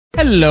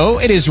Hello,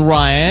 it is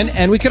Ryan,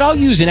 and we could all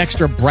use an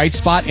extra bright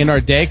spot in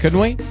our day, couldn't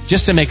we?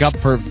 Just to make up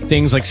for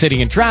things like sitting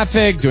in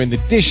traffic, doing the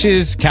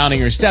dishes, counting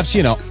your steps,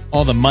 you know,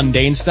 all the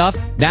mundane stuff.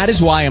 That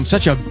is why I'm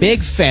such a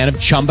big fan of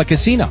Chumba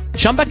Casino.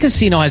 Chumba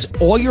Casino has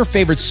all your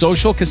favorite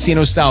social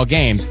casino-style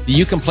games that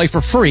you can play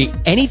for free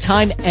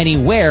anytime,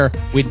 anywhere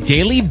with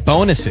daily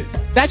bonuses.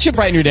 That should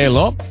brighten your day a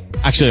little.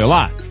 Actually, a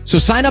lot. So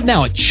sign up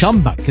now at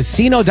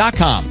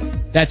ChumbaCasino.com.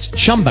 That's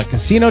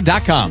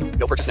ChumbaCasino.com.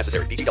 No purchase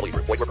necessary. VGW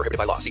Group. Void where prohibited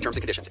by law. See terms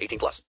and conditions.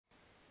 18+.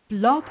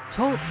 Blog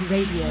Talk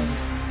Radio.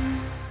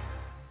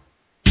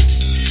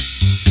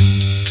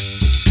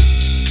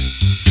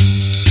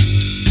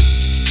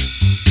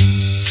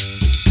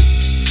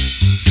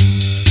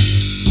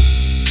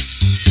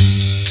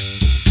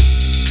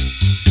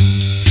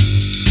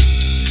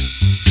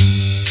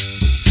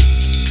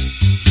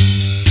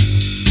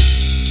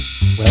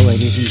 Well,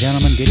 ladies and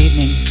gentlemen, good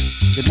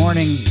evening, good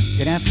morning,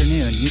 good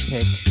afternoon. You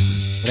pick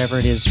whatever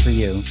it is for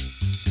you.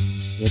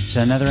 It's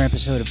another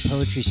episode of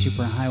Poetry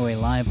Superhighway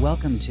Live.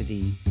 Welcome to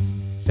the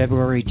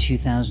February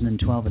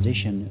 2012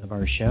 edition of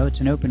our show. It's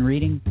an open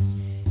reading.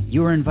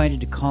 You are invited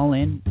to call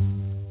in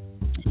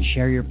and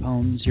share your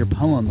poem,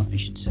 I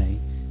should say.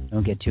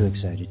 Don't get too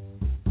excited.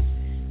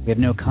 We have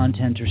no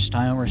content or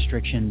style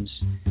restrictions.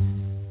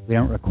 We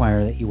don't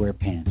require that you wear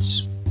pants.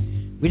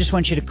 We just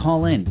want you to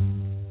call in.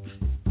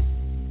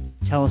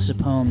 Tell us a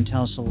poem,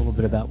 tell us a little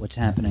bit about what's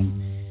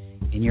happening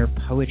in your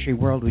poetry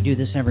world. We do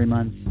this every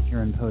month here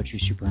on Poetry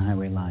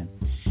Superhighway Live.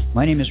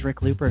 My name is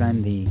Rick Lupert.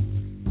 I'm the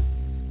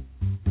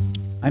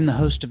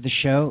host of the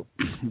show,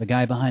 the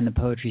guy behind the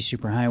Poetry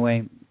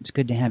Superhighway. It's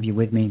good to have you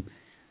with me.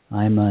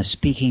 I'm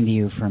speaking to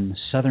you from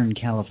Southern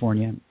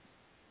California,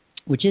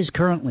 which is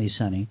currently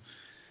sunny.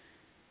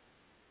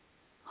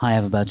 High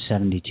of about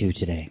 72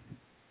 today.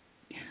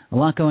 A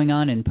lot going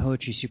on in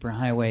Poetry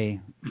Superhighway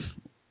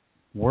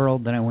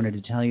world that I wanted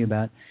to tell you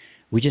about.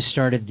 We just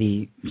started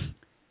the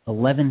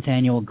 11th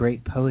annual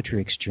Great Poetry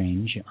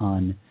Exchange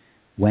on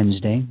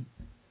Wednesday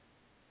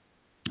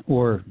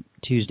or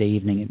Tuesday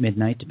evening at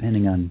midnight,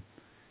 depending on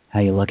how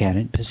you look at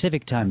it.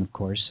 Pacific time, of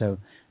course, so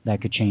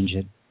that could change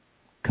it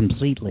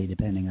completely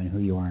depending on who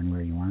you are and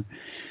where you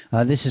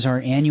are. This is our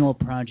annual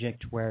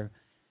project where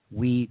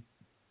we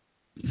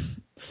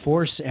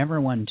force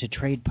everyone to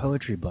trade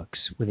poetry books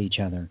with each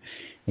other.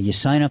 And you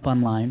sign up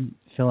online,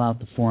 fill out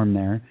the form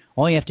there.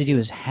 All you have to do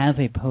is have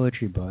a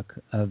poetry book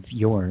of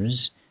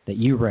yours that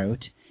you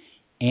wrote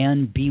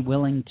and be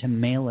willing to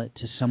mail it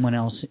to someone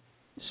else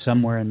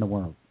somewhere in the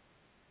world.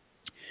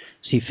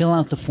 So you fill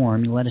out the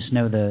form, you let us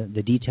know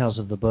the details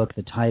of the book,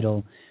 the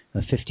title, a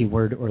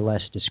 50-word or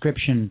less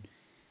description,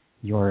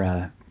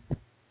 your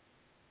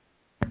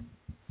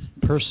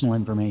personal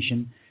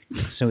information,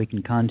 so we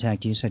can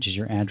contact you, such as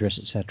your address,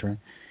 etc.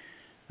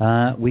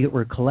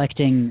 We're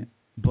collecting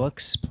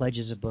books,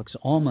 pledges of books,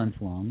 all month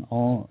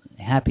long.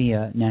 Happy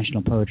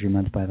National Poetry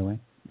Month, by the way.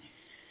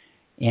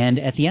 And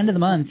at the end of the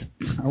month,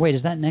 or wait,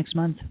 is that next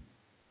month?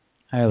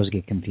 I always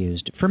get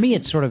confused. For me,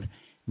 it's sort of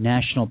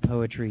National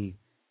Poetry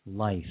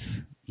Life.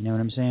 You know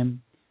what I'm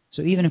saying?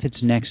 So even if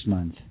it's next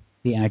month,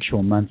 the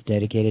actual month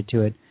dedicated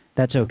to it,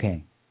 that's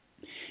okay.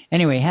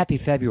 Anyway, happy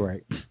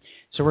February.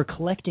 So we're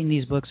collecting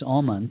these books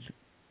all month.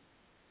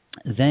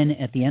 Then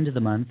at the end of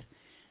the month,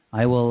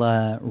 I will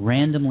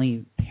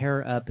randomly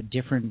pair up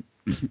different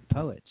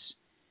poets.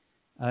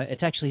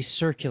 It's actually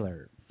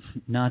circular,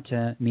 not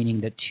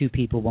meaning that two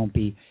people won't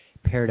be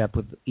paired up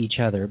with each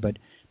other, but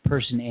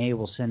person A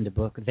will send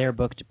their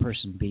book to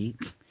person B.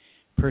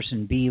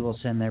 Person B will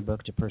send their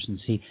book to person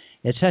C,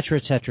 etc.,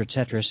 etc.,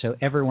 etc. So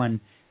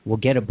everyone will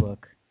get a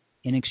book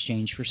in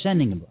exchange for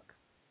sending a book.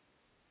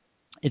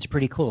 It's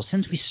pretty cool.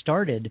 Since we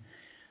started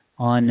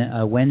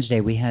on Wednesday,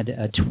 we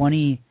had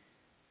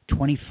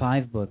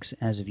 25 books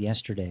as of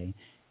yesterday,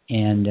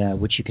 and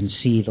which you can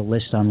see the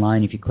list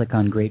online. If you click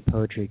on Great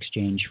Poetry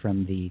Exchange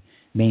from the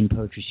main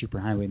Poetry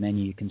Superhighway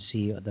menu, you can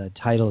see the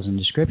titles and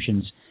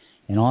descriptions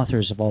and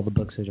authors of all the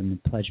books that have been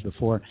pledged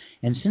before.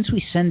 And since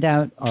we sent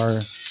out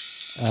our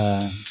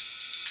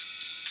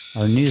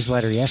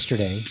newsletter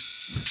yesterday,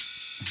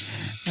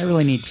 I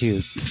really need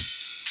to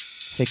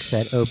fix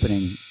that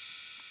opening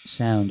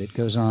sound. It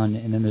goes on,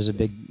 and then there's a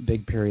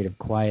big period of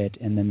quiet,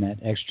 and then that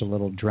extra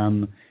little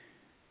drum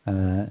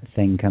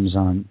thing comes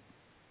on.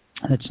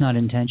 That's not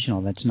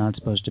intentional. That's not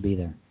supposed to be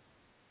there.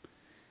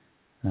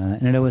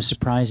 And it always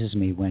surprises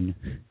me when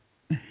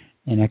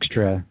an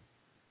extra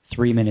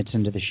 3 minutes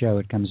into the show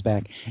it comes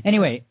back.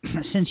 Anyway,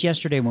 since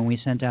yesterday when we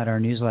sent out our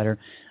newsletter,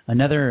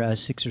 another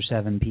 6 or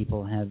 7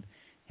 people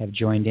have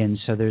joined in.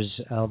 So there's,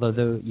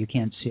 although you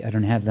can't see, I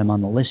don't have them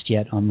on the list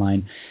yet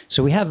online.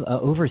 So we have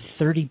over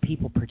 30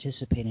 people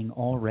participating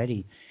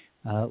already,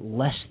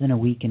 less than a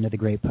week into the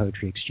Great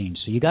Poetry Exchange.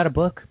 So you got a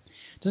book.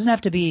 It doesn't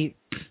have to be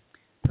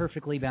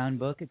perfectly bound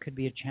book. It could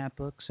be a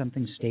chapbook,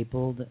 something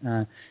stapled,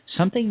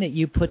 something that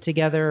you put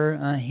together,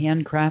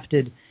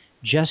 handcrafted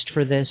just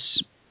for this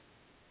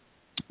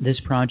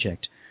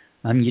project.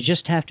 You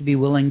just have to be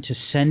willing to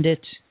send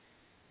it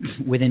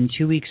within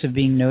 2 weeks of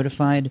being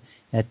notified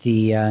at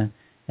the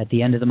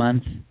end of the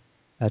month.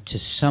 to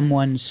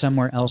someone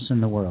somewhere else in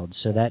the world.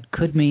 So that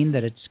could mean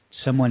that it's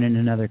someone in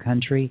another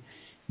country,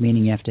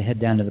 meaning you have to head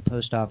down to the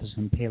post office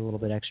and pay a little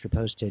bit extra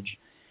postage.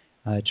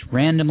 It's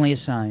randomly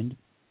assigned,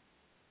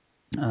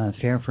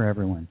 fair for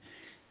everyone.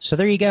 So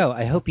there you go.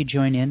 I hope you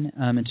join in.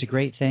 It's a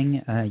great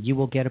thing. You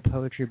will get a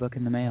poetry book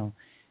in the mail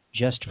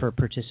just for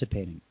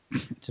participating.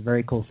 It's a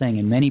very cool thing,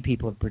 and many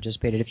people have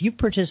participated. If you've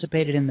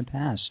participated in the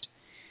past,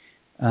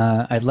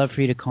 I'd love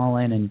for you to call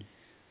in and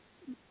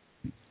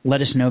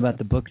let us know about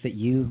the book that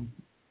you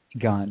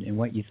got and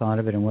what you thought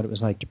of it and what it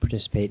was like to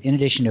participate, in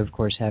addition to, of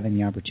course, having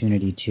the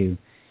opportunity to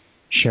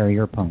share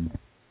your poem.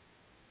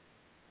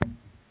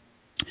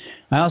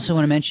 I also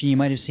want to mention, you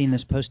might have seen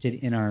this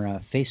posted in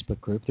our Facebook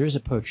group. There is a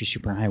Poetry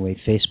Superhighway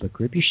Facebook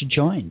group. You should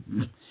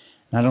join.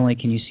 Not only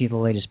can you see the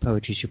latest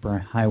Poetry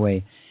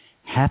Superhighway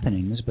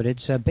happenings, but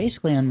it's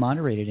basically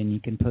unmoderated, and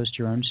you can post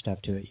your own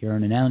stuff to it, your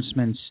own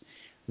announcements,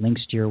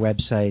 links to your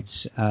websites.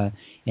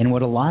 And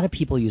what a lot of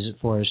people use it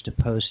for is to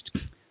post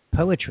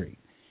poetry.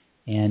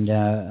 And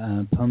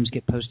poems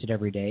get posted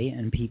every day,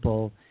 and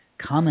people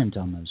comment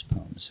on those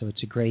poems. So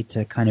it's a great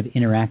kind of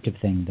interactive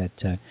thing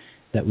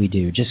that we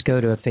do. Just go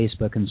to a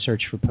Facebook and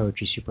search for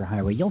Poetry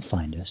Superhighway. You'll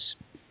find us.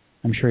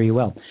 I'm sure you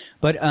will.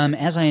 But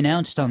as I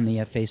announced on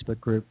the Facebook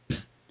group,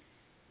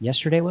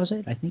 yesterday was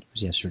it? I think it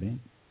was yesterday.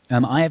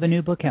 I have a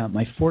new book out,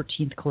 my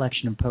 14th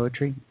collection of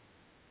poetry.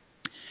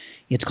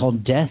 It's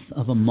called Death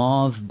of a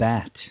Mauve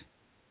Bat.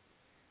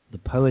 The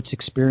poet's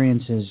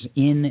experiences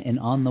in and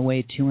on the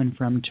way to and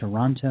from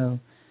Toronto,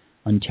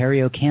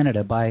 Ontario,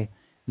 Canada, by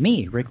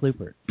me, Rick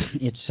Lupert.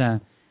 It's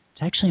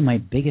actually my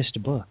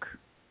biggest book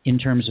in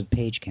terms of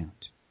page count.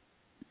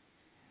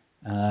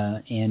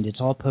 And it's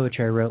all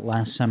poetry I wrote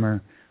last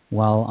summer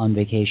while on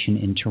vacation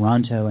in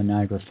Toronto and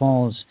Niagara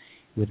Falls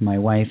with my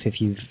wife. If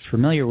you're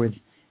familiar with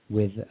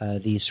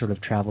these sort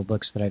of travel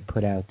books that I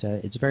put out,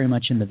 it's very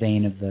much in the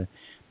vein of the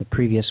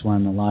previous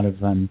one, a lot of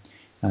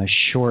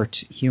short,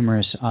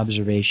 humorous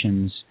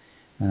observations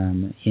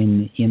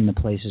in the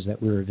places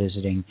that we were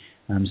visiting,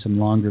 some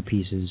longer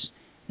pieces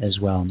as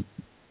well.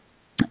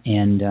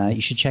 And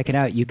you should check it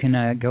out. You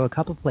can go a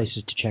couple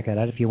places to check it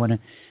out if you want to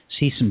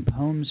see some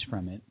poems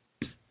from it.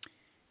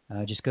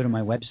 Just go to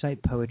my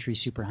website,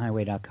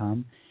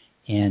 poetrysuperhighway.com,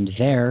 and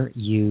there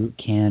you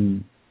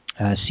can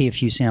see a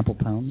few sample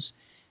poems.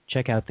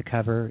 Check out the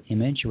cover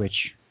image,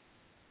 which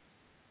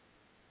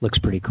looks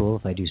pretty cool,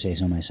 if I do say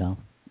so myself.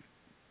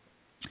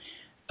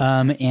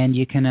 And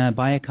you can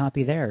buy a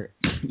copy there.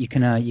 You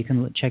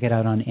can check it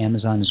out on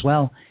Amazon as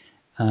well.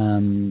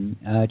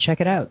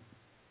 Check it out.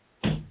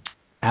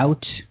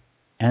 Out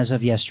as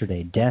of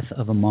yesterday, Death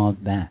of a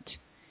Mauve Bat.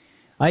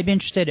 I'd be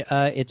interested,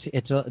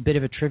 it's a bit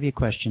of a trivia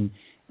question.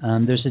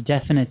 There's a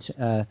definite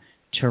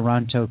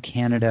Toronto,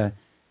 Canada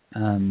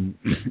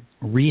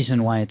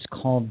reason why it's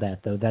called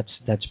that, though.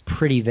 That's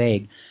pretty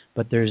vague.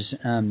 But there's,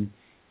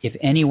 if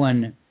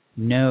anyone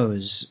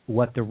knows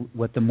what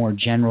the more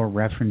general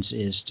reference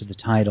is to the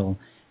title,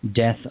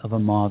 Death of a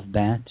Mauve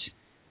Bat,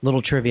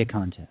 little trivia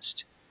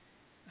contest.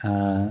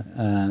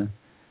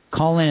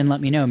 Call in and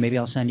let me know. Maybe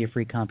I'll send you a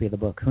free copy of the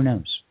book. Who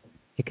knows?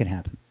 It could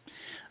happen.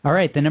 All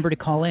right, the number to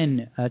call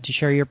in to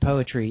share your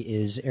poetry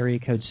is area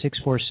code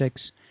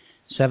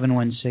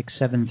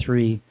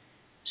 646-716-7362.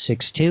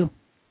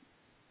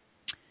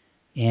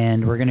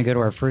 And we're going to go to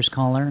our first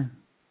caller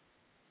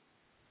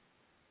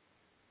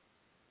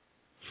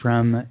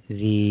from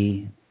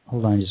the,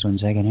 hold on just one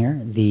second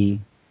here, the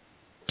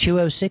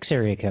 206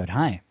 area code.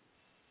 Hi.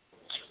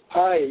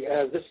 Hi,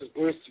 this is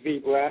Bruce V.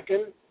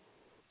 Bracken.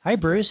 Hi,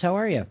 Bruce. How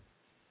are you?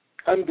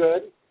 I'm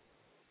good.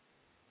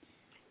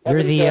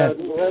 You're the.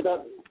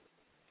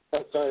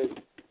 Sorry.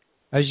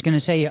 I was going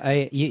to say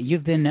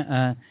you've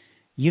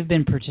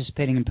been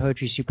participating in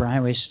Poetry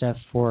Superhighway stuff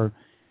for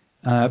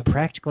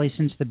practically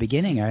since the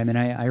beginning. I mean,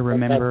 I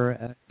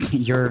remember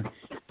your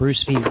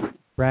Bruce V.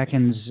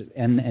 Bracken's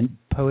and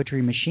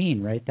Poetry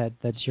Machine, right?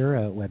 That's your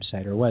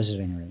website, or was it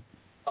anyway?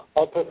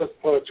 All-purpose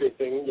poetry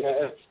thing. Yeah,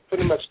 it's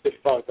pretty much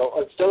defunct.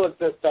 It still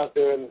exists out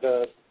there in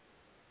the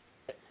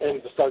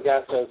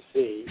Sargasso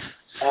Sea,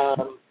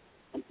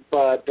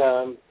 but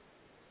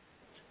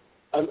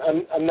I'm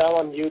now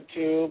on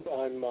YouTube.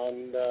 I'm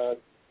on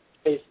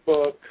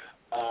Facebook,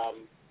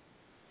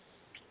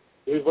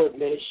 Reverb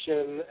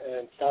Nation,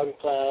 and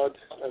SoundCloud.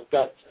 I've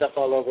got stuff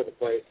all over the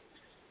place.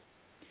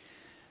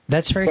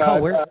 That's very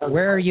cool.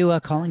 Where are you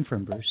calling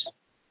from, Bruce?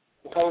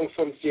 I'm calling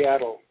from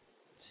Seattle.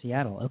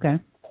 Seattle, okay.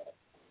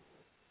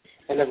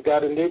 And I've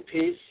got a new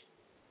piece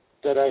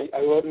that I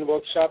wrote in the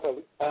workshop.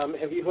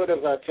 Have you heard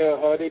of Tara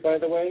Hardy, by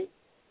the way?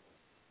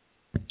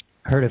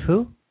 Heard of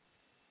who?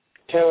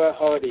 Tara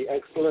Hardy,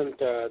 excellent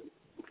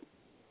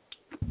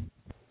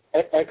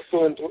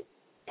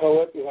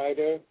poet,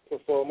 writer,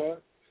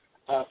 performer,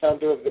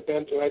 founder of the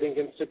Bent Writing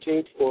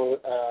Institute for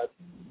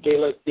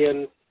Gaelic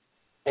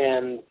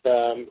and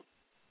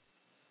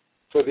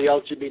for the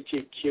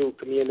LGBTQ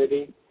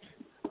community.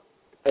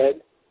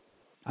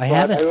 I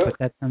haven't, but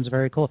that sounds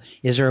very cool.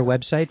 Is there a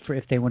website for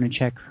if they want to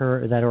check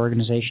that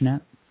organization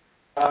out?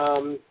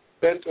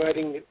 Bent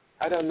Writing,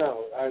 I don't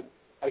know.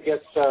 I guess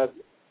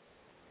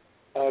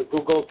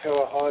Google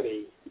Tara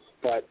Hardy.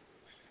 But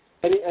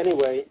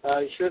anyway,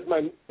 here's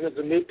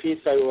a new piece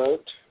I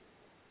wrote,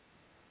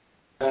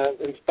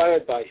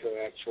 inspired by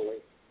her actually.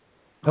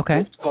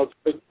 Okay.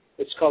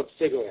 It's called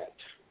Cigarette.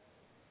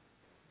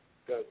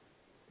 Good.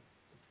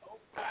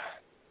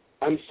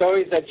 I'm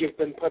sorry that you've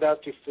been put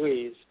out to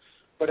freeze,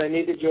 but I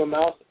needed your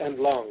mouth and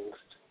lungs.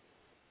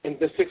 In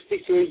the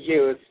 63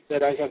 years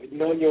that I have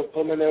known your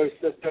pulmonary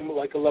system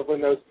like a lover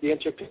knows the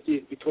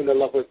intricacies between a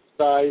lover's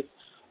thighs,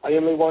 I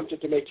only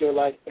wanted to make your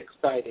life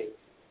exciting.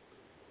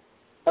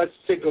 Us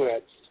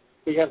cigarettes,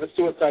 we have a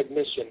suicide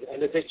mission,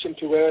 an addiction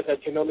to air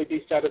that can only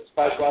be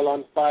satisfied while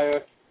on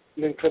fire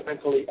and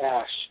incrementally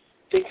ash.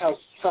 Think how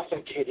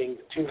suffocating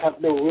to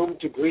have no room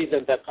to breathe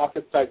in that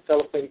opposite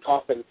cellophane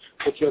coffin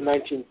with your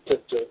 19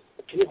 sisters.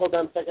 Can you hold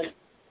on a second?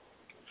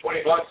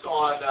 $20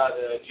 on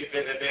the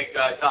big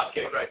top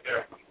kick right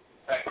there.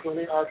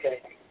 Okay.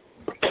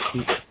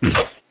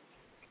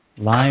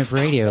 Live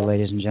radio,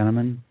 ladies and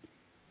gentlemen.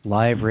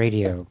 Live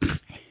radio.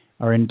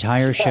 Our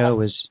entire show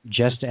was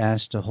just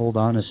asked to hold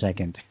on a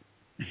second.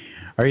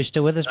 Are you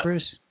still with us,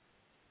 Bruce?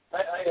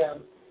 I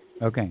am.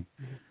 Okay.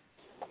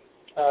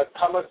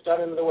 Thomas got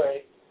in the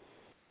way.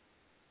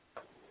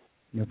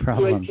 No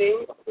problem.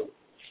 218?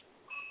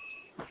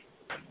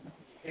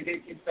 Maybe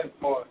 18 cents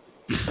more.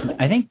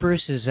 I think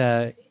Bruce is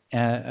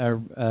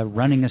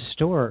running a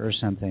store or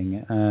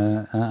something.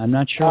 I'm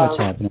not sure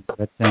what's happening,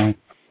 but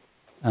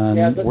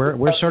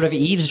we're sort of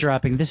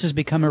eavesdropping. This has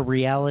become a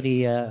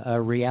reality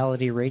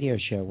radio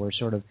show. We're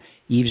sort of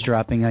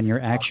eavesdropping on your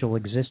actual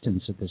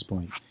existence at this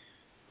point.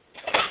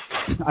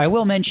 I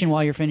will mention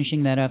while you're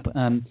finishing that up,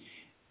 and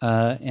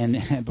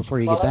before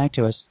you get back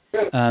to us,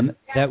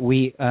 that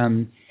we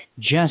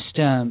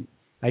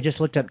I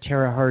just looked up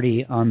Tara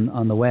Hardy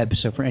on the web.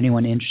 So for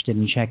anyone interested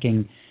in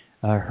checking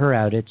her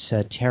out, it's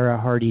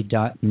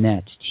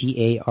tarahardy.net,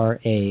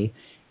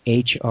 TARAHRDY.net.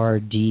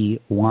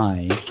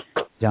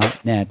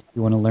 If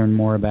you want to learn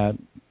more about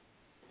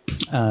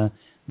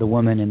the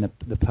woman and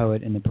the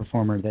poet and the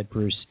performer that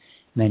Bruce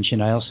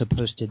mentioned. I also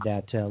posted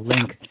that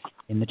link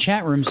in the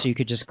chat room, so you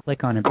could just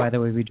click on it. By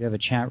the way, we do have a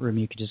chat room.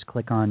 You could just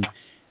click on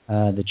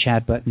the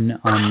chat button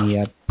on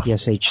the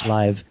PSH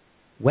Live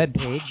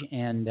webpage,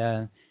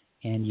 and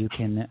you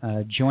can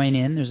join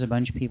in. There's a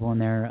bunch of people in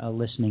there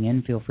listening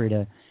in. Feel free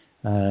to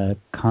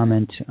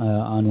comment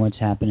on what's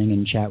happening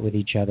and chat with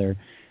each other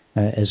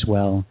as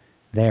well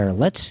there.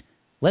 Let's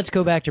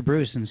go back to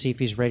Bruce and see if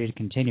he's ready to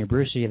continue.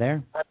 Bruce, are you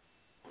there?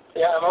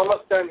 Yeah, I'm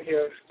almost done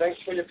here. Thanks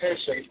for your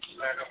patience.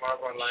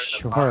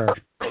 Sure.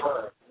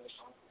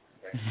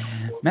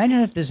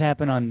 Imagine if this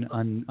happened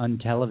on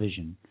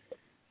television,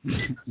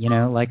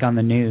 like on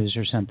the news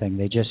or something.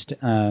 They just,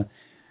 the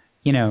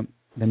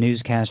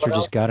newscaster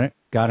just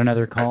got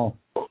another call.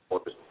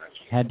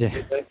 Had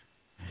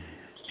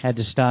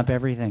to stop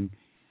everything.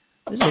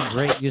 This is a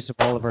great use of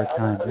all of our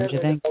time, don't you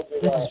think?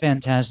 This is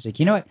fantastic.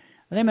 You know what?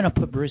 I think I'm going to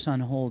put Bruce on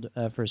hold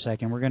for a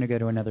second. We're going to go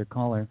to another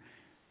caller,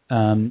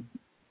 and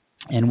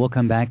we'll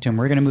come back to him.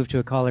 We're going to move to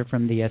a caller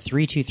from the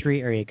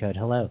 323 area code.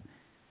 Hello.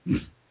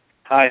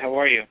 Hi, how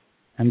are you?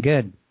 I'm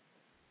good.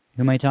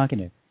 Who am I talking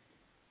to?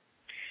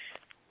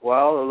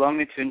 Well, allow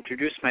me to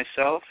introduce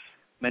myself.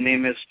 My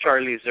name is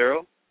Charlie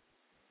Zero.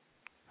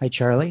 Hi,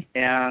 Charlie.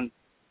 And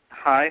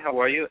hi, how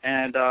are you?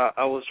 And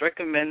I was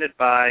recommended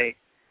by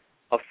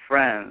a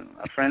friend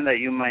that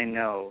you might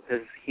know.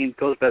 He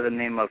goes by the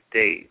name of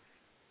Dave.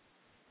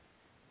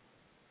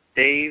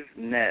 Dave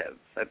Neves,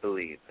 I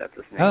believe that's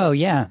his name. Oh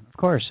yeah, of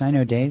course, I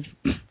know Dave.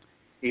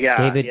 Yeah,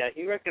 David. Yeah.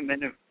 He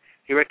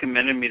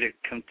recommended me to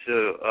come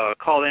to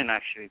call in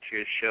actually to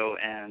your show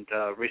and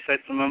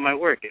recite some of my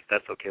work, if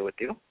that's okay with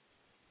you.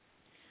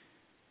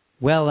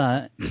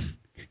 Well,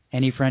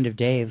 any friend of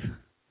Dave.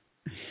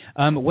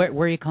 Where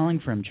are you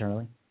calling from,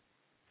 Charlie?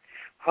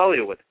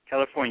 Hollywood,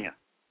 California.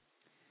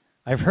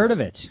 I've heard of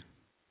it.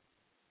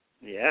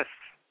 Yes.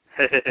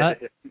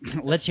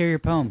 Let's hear your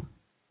poem.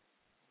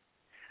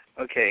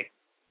 Okay.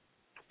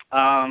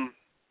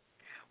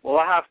 Well,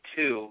 I have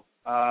two.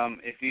 I'll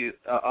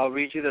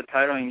read you the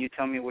title and you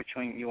tell me which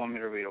one you want me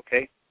to read.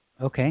 Okay.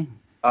 Okay.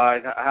 I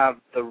have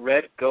The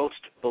Red Ghost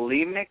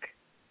Bulimic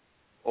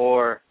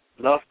or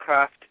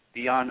Lovecraft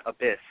Beyond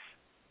Abyss.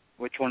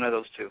 Which one of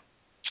those two?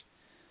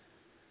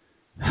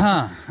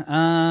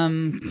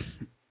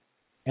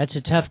 That's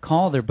a tough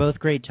call. They're both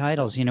great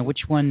titles.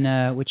 Which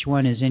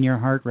one is in your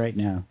heart right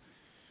now?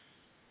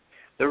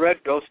 The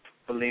Red Ghost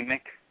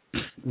Bulimic.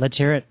 Let's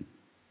hear it.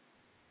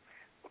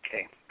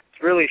 Okay.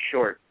 It's really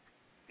short.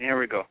 Here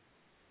we go.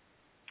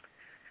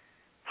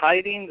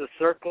 Hiding the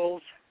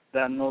circles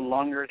that no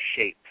longer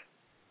shape.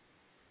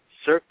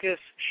 Circus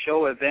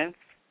show events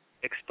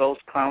expose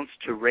clowns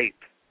to rape.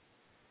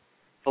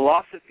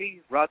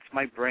 Philosophy rots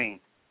my brain.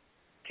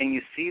 Can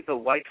you see the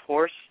white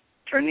horse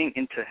turning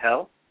into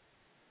hell?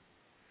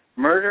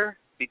 Murder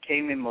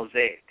became a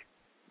mosaic,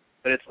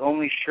 but it's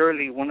only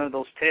surely one of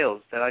those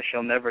tales that I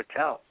shall never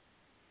tell.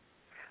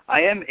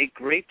 I am a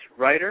great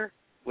writer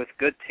with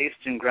good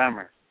taste in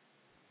grammar,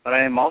 but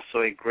I am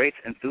also a great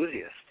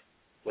enthusiast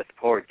with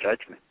poor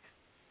judgment.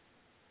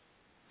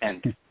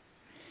 End.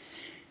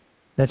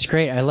 That's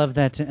great. I love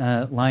that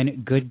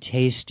line, good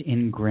taste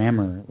in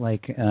grammar.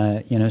 Like,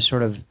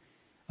 sort of,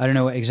 I don't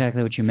know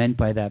exactly what you meant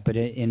by that, but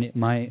in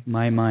my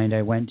mind,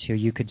 I went to,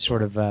 you could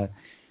sort of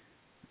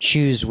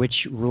choose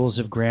which rules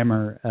of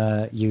grammar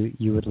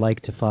you would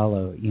like to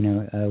follow,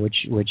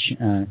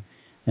 and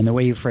the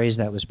way you phrased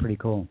that was pretty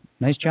cool.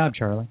 Nice job,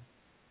 Charlie.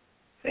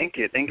 Thank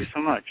you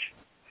so much.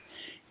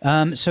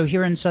 So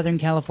here in Southern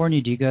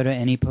California, do you go to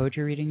any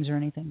poetry readings or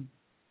anything?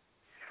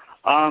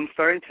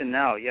 Starting to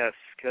now, yes,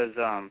 because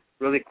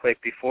really quick,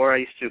 before I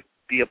used to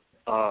be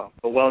a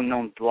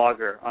well-known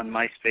blogger on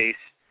MySpace,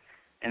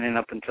 and then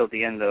up until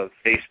the end of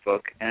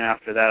Facebook, and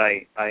after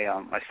that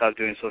I stopped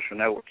doing social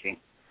networking.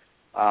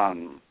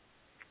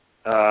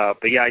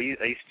 But yeah, I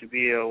used to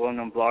be a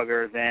well-known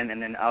blogger then,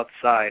 and then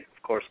outside,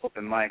 of course,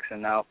 open mics,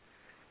 and now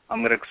I'm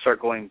going to start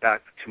going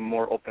back to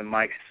more open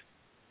mics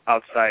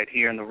outside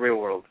here in the real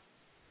world,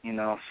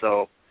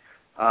 So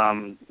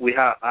we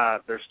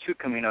have there's 2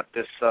 coming up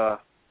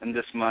in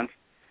this month,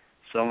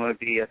 so I'm going to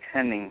be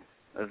attending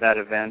that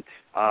event.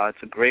 It's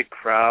a great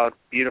crowd,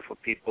 beautiful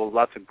people,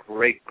 lots of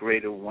great,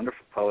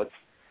 wonderful poets,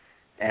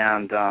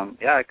 and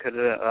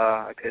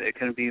it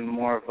couldn't be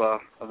more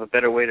of a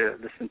better way to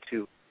listen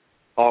to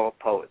all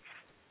poets.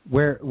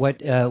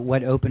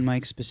 What open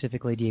mic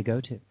specifically do you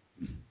go to?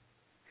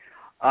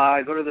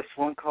 I go to this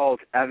one called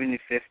Avenue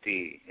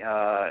 50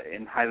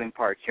 in Highland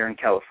Park here in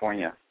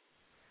California.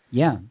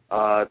 Yeah.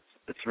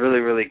 It's really,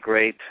 really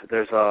great.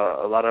 There's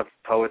a lot of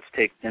poets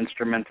take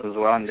instruments as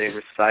well, and they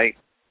recite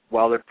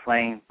while they're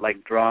playing,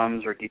 like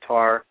drums or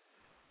guitar.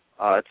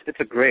 It's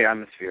a great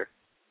atmosphere.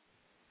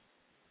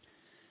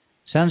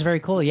 Sounds very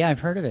cool. Yeah, I've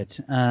heard of it.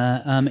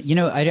 I don't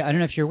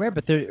know if you're aware,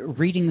 but the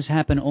readings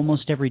happen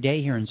almost every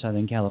day here in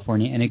Southern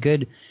California, and a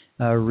good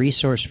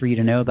resource for you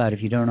to know about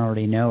if you don't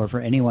already know, or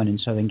for anyone in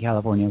Southern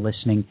California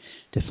listening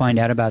to find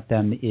out about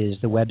them, is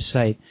the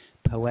website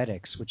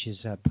Poetics, which is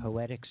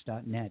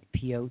poetics.net,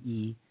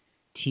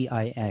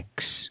 Poetix.net.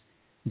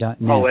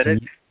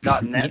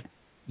 Poetics.net?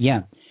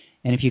 Yeah.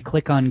 And if you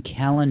click on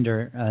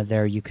calendar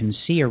there, you can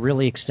see a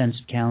really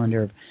extensive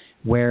calendar of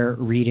where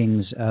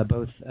readings,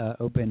 both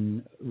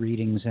open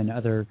readings and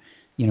other,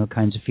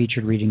 kinds of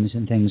featured readings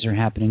and things are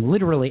happening.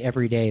 Literally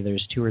every day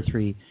there's 2 or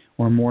 3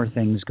 or more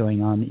things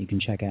going on that you can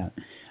check out.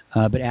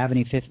 But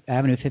Avenue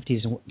 50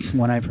 is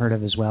one I've heard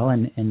of as well,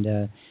 and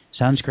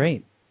sounds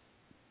great.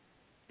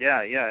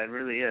 Yeah, it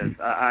really is.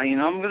 I'm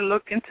going to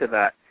look into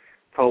that.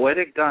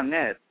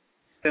 Poetic.net.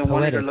 I've been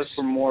wanting to look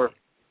for more.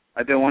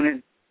 I've been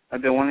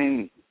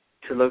wanting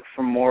to look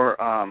for more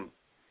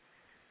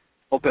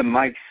open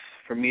mics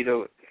for me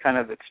to kind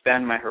of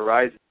expand my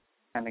horizon,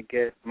 kind of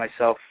get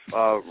myself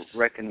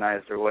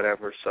recognized or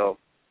whatever. So,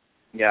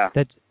 yeah.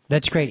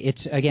 That's great.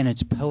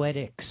 It's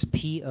Poetics,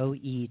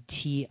 Poetix.net.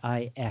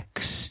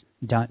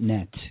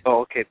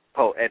 Oh, okay.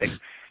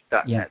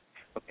 Poetics.net. Yeah.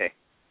 Okay.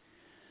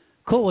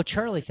 Cool. Well,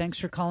 Charlie, thanks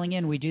for calling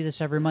in. We do this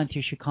every month.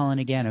 You should call in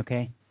again,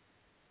 okay?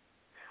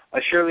 I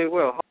surely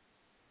will.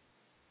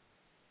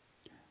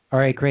 All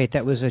right, great.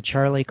 That was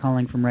Charlie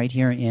calling from right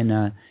here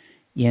in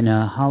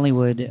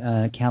Hollywood,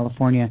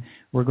 California.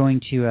 We're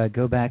going to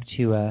go back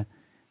to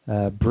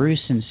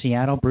Bruce in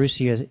Seattle. Bruce,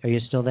 are you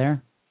still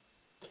there?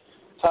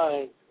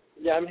 Hi.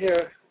 Yeah, I'm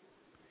here.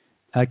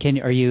 Are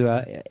you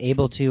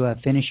able to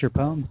finish your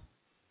poem?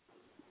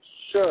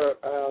 Sure.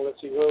 Let's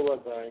see. Where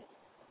was I?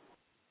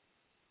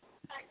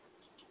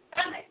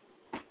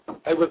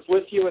 I was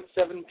with you at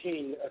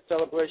 17, a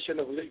celebration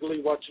of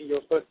legally watching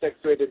your first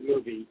X-rated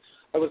movie.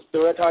 I was the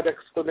red hot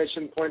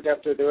exclamation point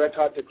after the red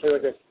hot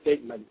declarative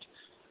statement.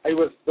 I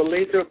was the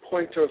laser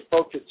pointer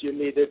focus you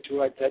needed to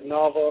write that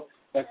novel,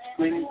 that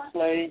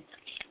screenplay,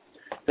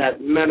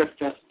 that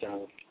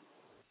manifesto.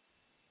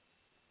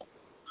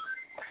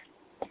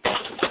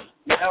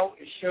 Now,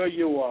 here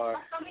you are,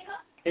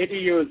 80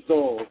 years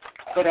old,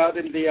 put out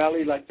in the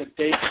alley like the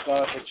day's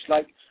garbage,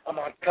 like a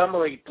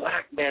Montgomery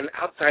black man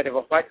outside of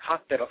a white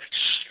hospital.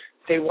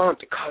 Shh, they want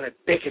to call it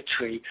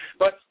bigotry,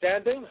 but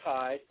standing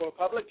high for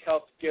public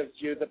health gives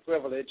you the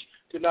privilege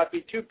to not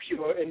be too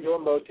pure in your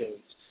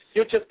motives.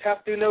 You just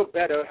have to know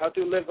better how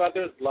to live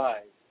others'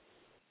 lives.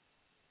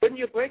 When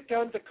you break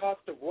down the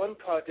cost of one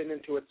carton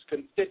into its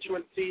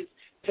constituencies,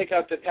 take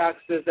out the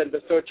taxes and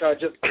the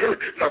surcharges,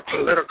 the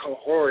political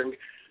whoring,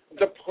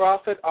 the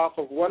profit off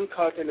of one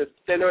carton is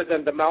thinner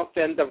than the mouth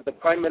end of the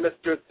Prime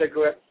Minister's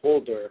cigarette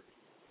holder.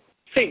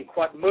 Think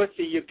what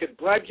mercy you could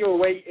bribe your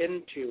way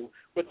into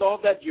with all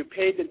that you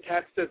paid in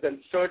taxes and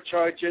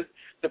surcharges,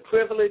 the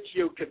privilege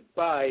you could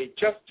buy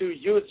just to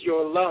use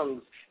your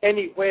lungs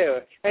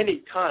anywhere,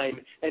 anytime,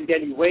 and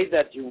any way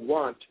that you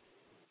want.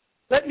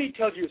 Let me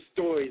tell you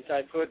stories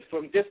I've heard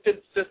from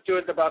distant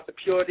sisters about the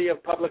purity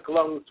of public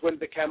lungs when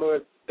the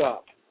cameras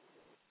stop.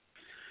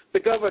 The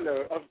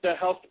governor of the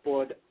health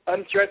board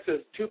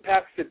undresses 2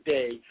 packs a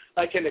day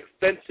like an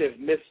expensive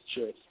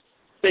mistress.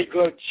 They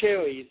grow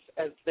cherries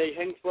as they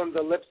hang from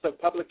the lips of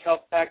public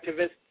health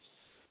activists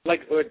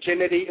like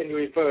virginity in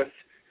reverse,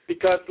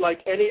 because like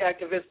any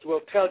activist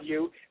will tell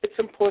you, it's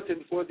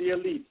important for the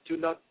elite to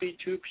not be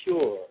too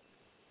pure.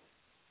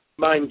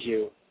 Mind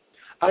you,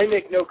 I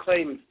make no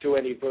claims to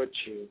any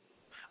virtue.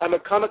 I'm a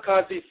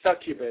kamikaze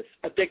succubus,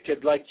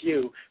 addicted like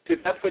you to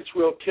that which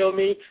will kill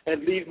me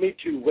and leave me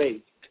to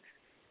waste.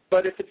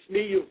 But if it's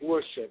me you've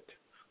worshipped,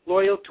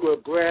 loyal to a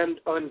brand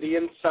on the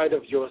inside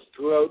of your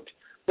throat,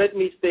 let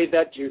me say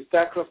that you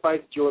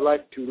sacrificed your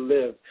life to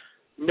live,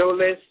 no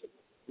less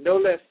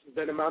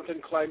than a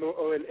mountain climber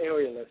or an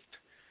aerialist,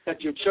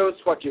 that you chose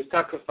what you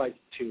sacrificed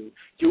to.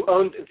 You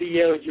owned the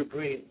air you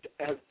breathed,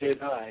 as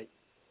did I.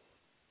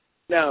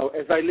 Now,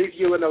 as I leave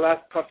you in the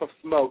last puff of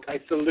smoke, I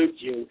salute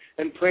you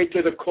and pray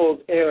to the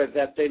cold air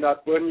that they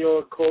not burn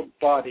your cold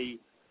body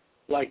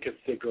like a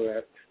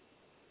cigarette.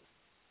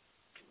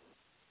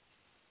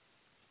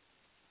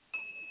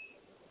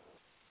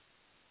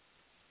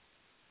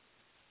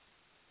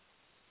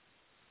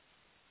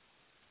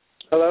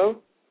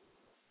 Hello?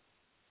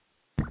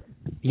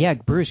 Yeah,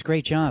 Bruce,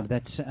 great job.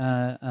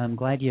 I'm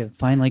glad you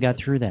finally got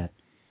through that.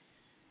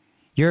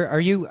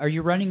 Are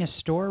you running a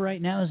store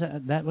right now? Is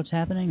that what's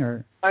happening,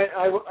 or? I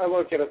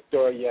won't get a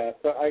store yet,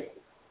 but I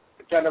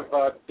kind of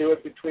do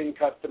it between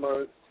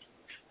customers.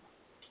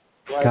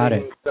 Got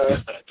it.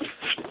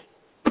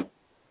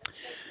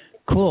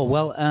 Cool.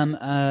 Well,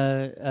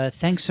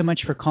 thanks so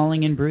much for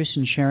calling in, Bruce,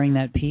 and sharing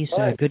that piece.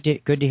 Right. Good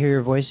to hear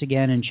your voice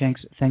again, and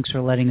thanks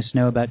for letting us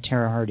know about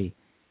Tara Hardy.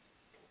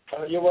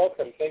 You're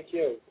welcome. Thank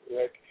you,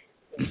 Rick.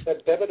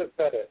 Debit or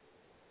credit?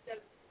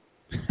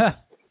 Have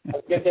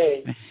a good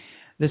day.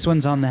 This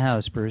one's on the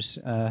house, Bruce.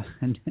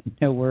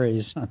 No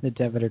worries on the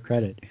debit or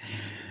credit.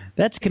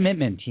 That's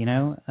commitment,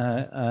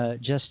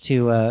 just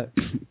to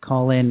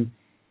call in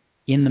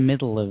the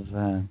middle of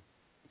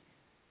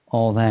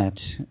all that.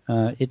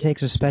 It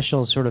takes a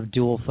special sort of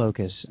dual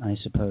focus, I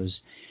suppose.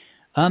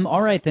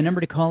 All right, the number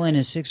to call in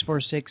is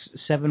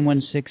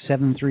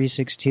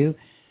 646-716-7362.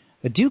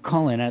 Do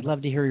call in. I'd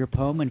love to hear your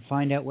poem and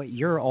find out what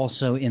you're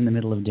also in the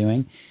middle of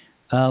doing.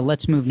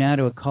 Let's move now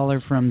to a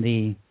caller from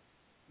the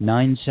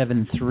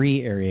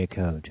 973 area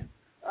code.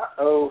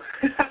 Uh-oh.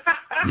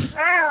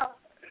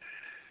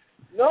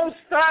 No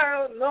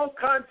style, no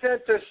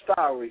content or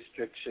style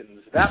restrictions.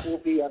 That will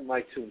be on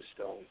my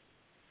tombstone.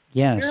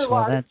 Yes, Here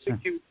well, lies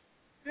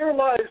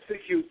the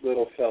cute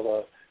little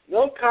fella.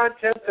 No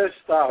content or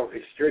style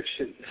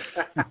restrictions.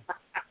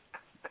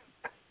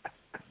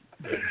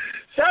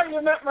 So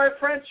you met my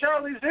friend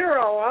Charlie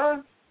Zero,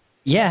 huh?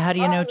 Yeah, how do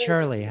you know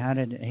Charlie? How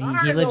did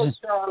he lives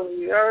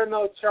Charlie. I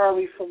know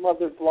Charlie from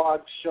other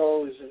blog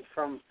shows and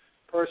from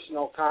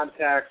personal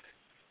contact.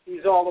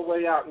 He's all the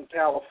way out in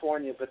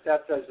California, but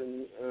that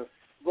doesn't.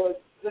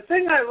 But the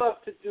thing I love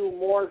to do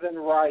more than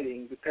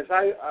writing, because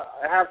I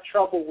have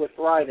trouble with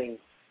writing,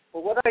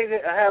 but what I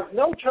have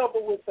no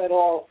trouble with at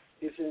all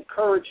is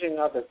encouraging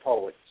other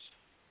poets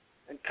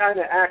and kind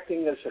of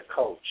acting as a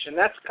coach, and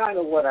that's kind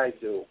of what I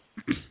do.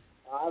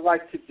 I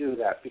like to do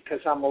that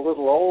because I'm a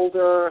little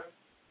older,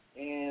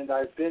 and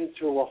I've been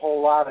through a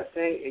whole lot of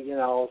things,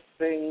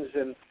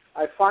 and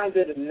I find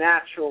it a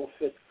natural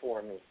fit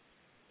for me.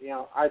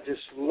 I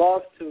just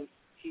love to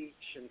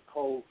teach and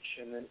coach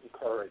and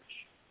encourage,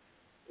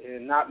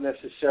 and not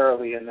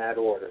necessarily in that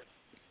order.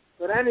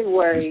 But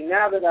anyway,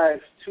 now that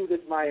I've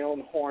tooted my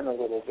own horn a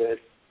little bit,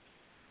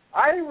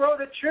 I wrote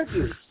a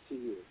tribute to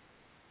you,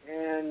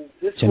 and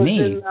this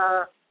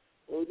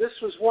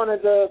was one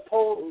of the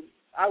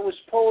I was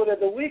Poet of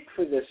the Week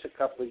for this a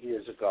couple of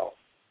years ago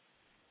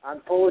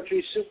on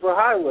Poetry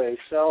Superhighway.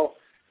 So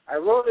I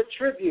wrote a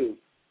tribute,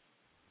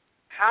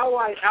 How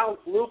I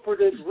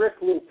Out-Looperted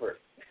Rick Looper.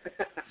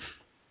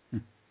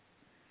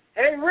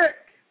 Hey, Rick,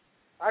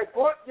 I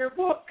bought your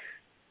book,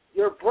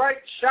 your bright,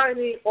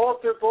 shiny,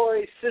 altar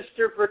boy,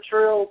 sister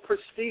portrayal,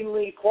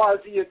 pristinely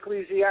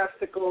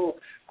quasi-ecclesiastical,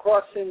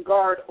 crossing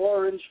guard,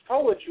 orange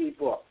poetry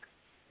book,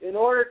 in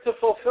order to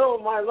fulfill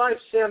my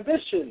life's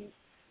ambition,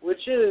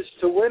 which is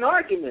to win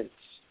arguments,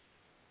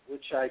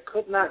 which I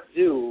could not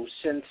do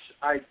since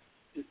I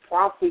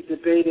promptly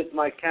debated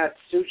my cat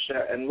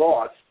Susha and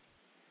lost,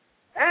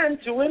 and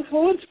to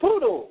influence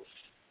poodles.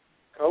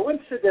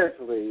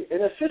 Coincidentally,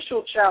 an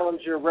official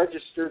challenger,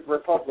 registered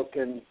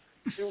Republican,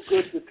 too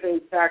good to pay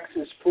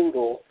taxes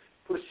poodle,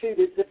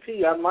 proceeded to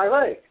pee on my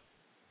leg.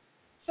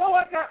 So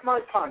I got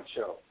my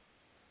poncho.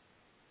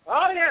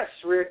 Oh, yes,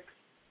 Rick,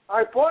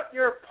 I bought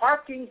your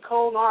Parking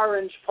Cone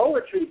Orange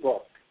poetry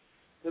book.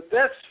 The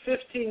best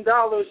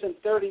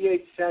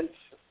 $15.38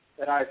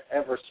 that I've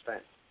ever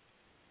spent.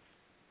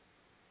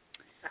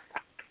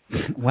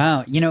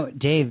 Wow.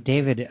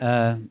 David,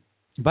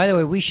 by the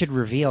way, we should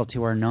reveal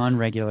to our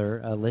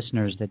non-regular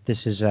listeners that this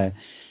is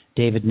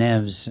David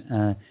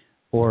Neves,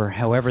 or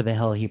however the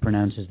hell he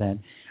pronounces that,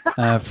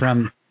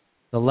 from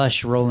the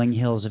lush rolling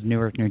hills of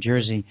Newark, New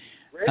Jersey.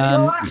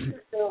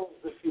 Radioactive hills,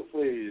 if you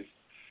please.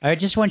 I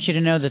just want you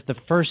to know that the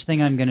first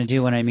thing I'm going to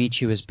do when I meet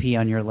you is pee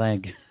on your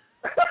leg.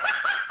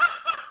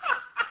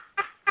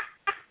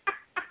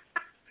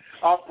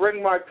 I'll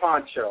bring my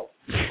poncho.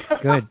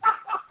 Good.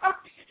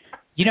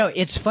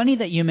 It's funny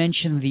that you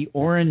mentioned the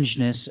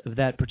orangeness of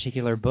that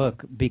particular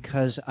book,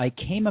 because I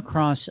came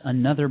across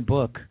another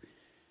book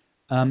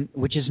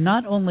which is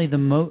not only the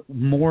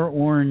more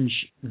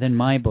orange than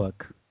my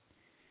book,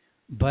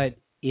 but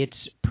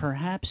it's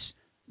perhaps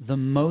the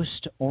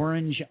most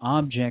orange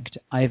object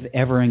I've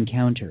ever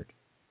encountered.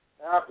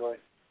 Oh, boy.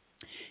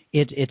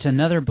 It's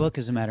another book,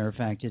 as a matter of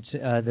fact. It's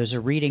there's a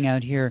reading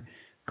out here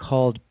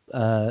called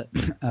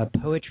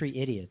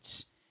Poetry Idiots.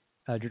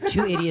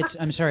 Two idiots.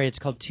 I'm sorry. It's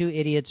called Two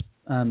Idiots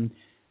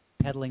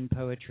Peddling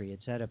Poetry.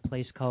 It's at a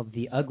place called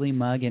the Ugly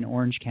Mug in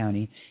Orange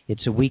County.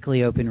 It's a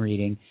weekly open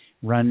reading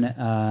run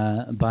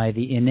by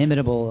the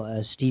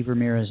inimitable Steve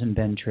Ramirez and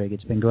Ben Trigg.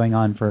 It's been going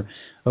on for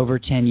over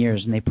 10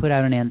 years, and they put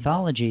out an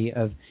anthology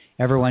of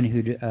everyone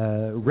who'd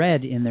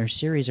read in their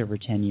series over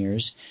 10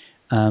 years,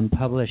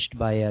 published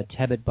by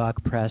Tebbit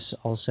Bach Press,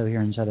 also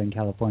here in Southern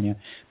California,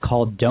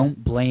 called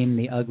Don't Blame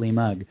the Ugly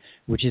Mug,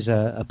 which is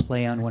a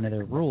play on one of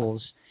their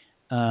rules,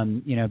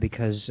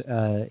 because,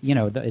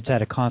 it's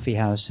at a coffee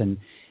house, and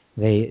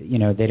they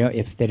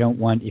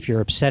don't, if you're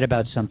upset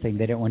about something,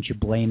 they don't want you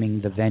blaming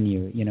the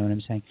venue, you know what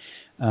I'm saying?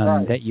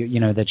 Right. That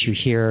that you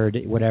hear,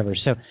 whatever.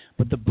 So,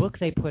 but the book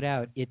they put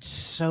out, it's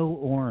so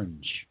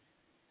orange.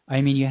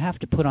 I mean, you have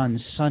to put on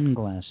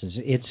sunglasses.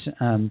 It's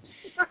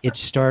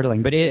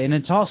startling, but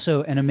it's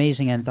also an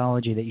amazing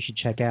anthology that you should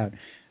check out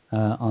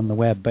on the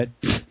web. But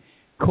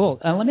cool.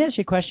 Let me ask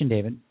you a question,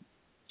 David.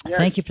 Yes.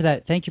 Thank you for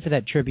that. Thank you for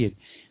that tribute.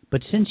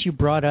 But since you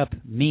brought up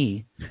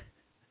me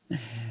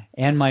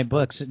and my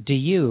books, do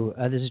you?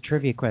 This is a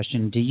trivia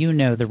question. Do you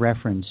know the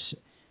reference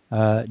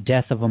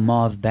 "Death of a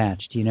Mauve Bat"?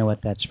 Do you know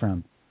what that's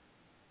from?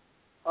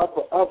 Of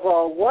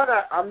what?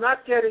 I'm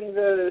not getting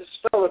the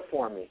spell it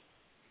for me.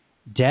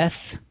 Death,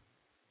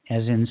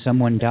 as in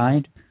someone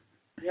died.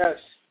 Yes.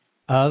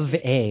 Of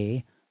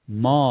a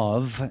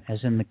mauve, as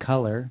in the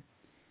color,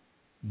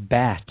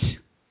 bat.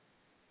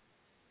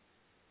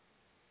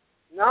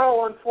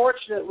 No,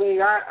 unfortunately,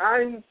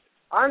 I'm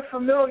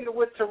familiar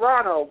with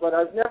Toronto, but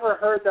I've never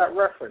heard that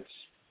reference.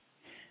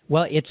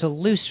 Well,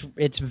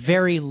 it's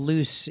very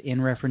loose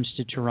in reference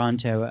to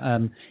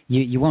Toronto.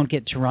 You won't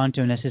get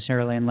Toronto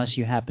necessarily unless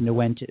you happen to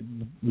went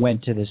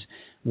to this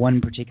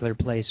one particular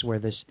place where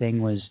this thing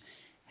was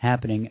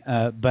happening.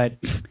 But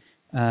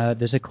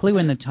there's a clue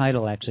in the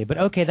title, actually. But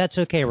okay, that's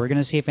okay. We're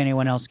going to see if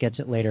anyone else gets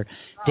it later.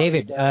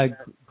 David,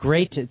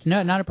 great.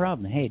 No, not a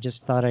problem. Hey, just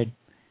thought I'd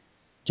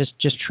just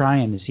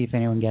trying to see if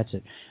anyone gets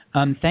it.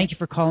 Thank you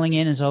for calling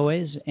in, as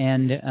always,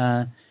 and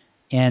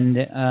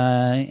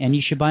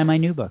you should buy my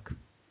new book.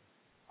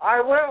 I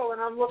will,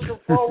 and I'm looking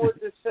forward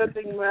to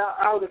sending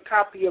out a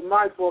copy of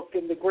my book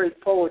in the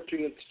Great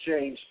Poetry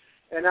Exchange.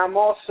 And I'm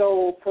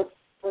also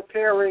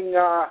preparing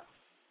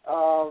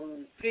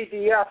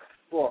PDF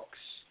books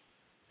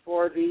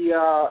for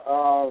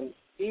the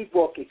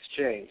e-book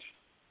exchange.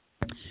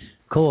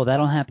 Cool.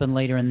 That'll happen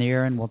later in the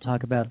year, and we'll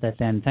talk about that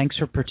then. Thanks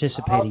for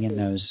participating in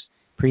those.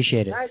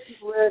 Appreciate it. Thank you,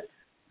 Liz.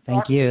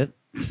 Thank you.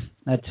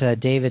 That's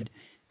David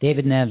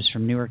Neves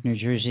from Newark, New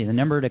Jersey. The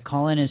number to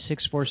call in is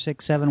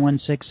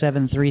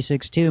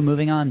 646-716-7362.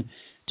 Moving on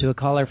to a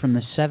caller from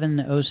the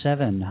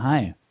 707.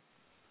 Hi.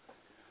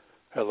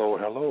 Hello,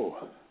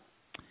 hello.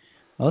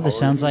 Oh, this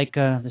sounds like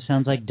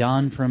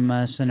Don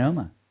from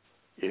Sonoma.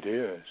 It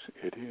is.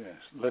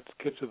 Let's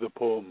get to the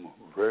poem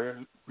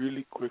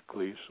really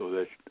quickly so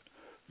that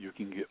you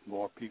can get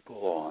more people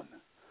on.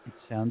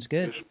 Sounds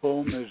good. This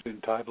poem is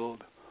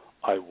entitled,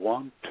 I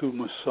Want to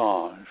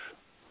Massage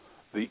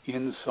the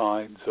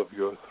Insides of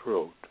Your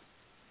Throat.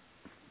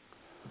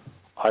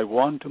 I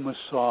want to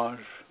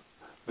massage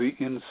the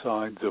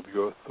insides of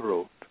your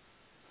throat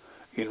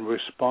in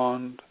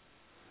response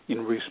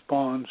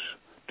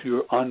to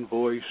your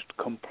unvoiced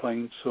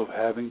complaints of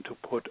having to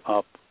put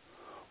up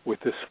with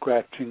the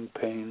scratching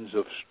pains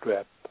of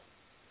strep.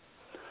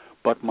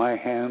 But my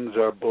hands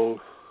are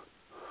both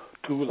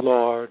too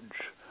large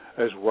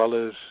as well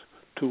as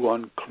too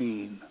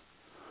unclean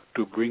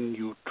to bring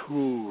you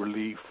true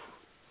relief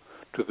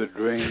to the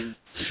drain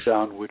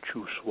down which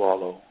you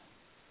swallow.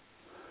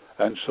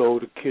 And so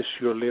to kiss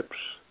your lips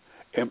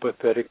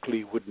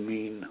empathetically would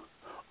mean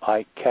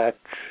I catch,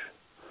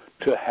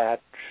 to hatch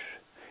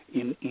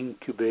in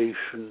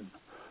incubation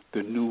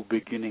the new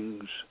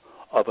beginnings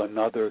of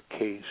another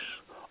case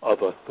of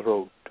a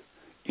throat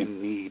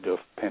in need of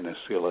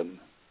penicillin.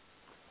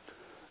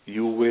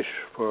 You wish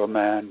for a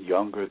man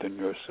younger than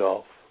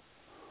yourself,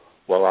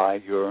 while I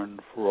yearn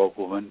for a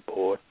woman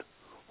poet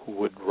who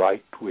would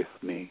write with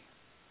me.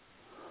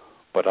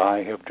 But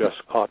I have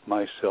just caught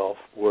myself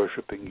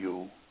worshiping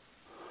you,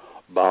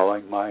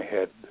 bowing my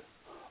head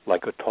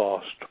like a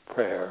tossed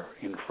prayer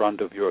in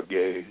front of your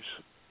gaze.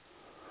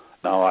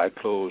 Now I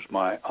close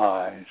my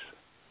eyes,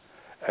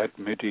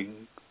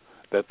 admitting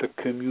that the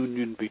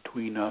communion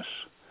between us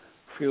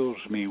fills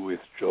me with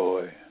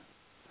joy,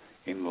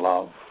 in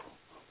love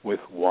with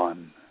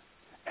one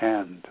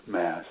and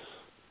mass,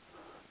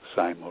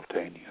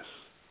 simultaneous.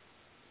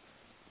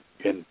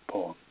 End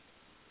poem.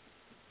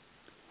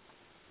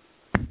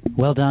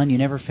 Well done. You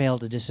never fail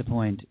to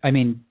disappoint. I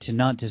mean, to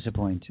not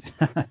disappoint.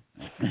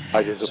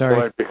 I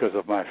disappoint because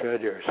of my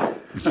failures.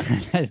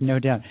 No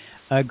doubt.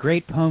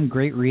 Great poem,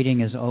 great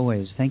reading as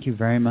always. Thank you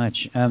very much.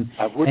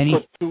 I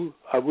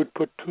would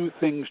put two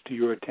things to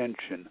your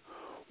attention.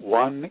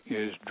 One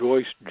is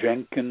Joyce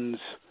Jenkins'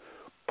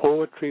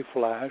 Poetry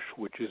Flash,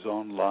 which is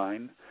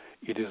online.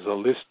 It is a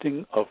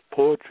listing of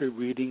poetry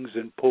readings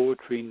and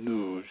poetry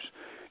news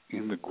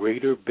in the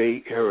Greater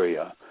Bay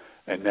Area,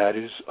 and that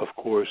is, of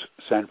course,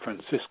 San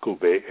Francisco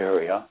Bay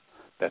Area.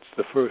 That's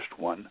the first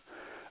one.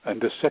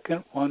 And the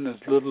second one is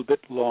a little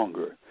bit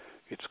longer.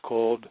 It's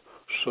called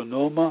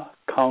Sonoma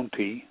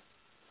County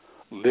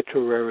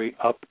Literary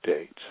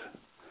Updates,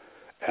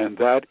 and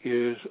that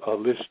is a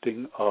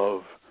listing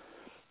of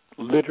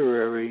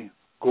literary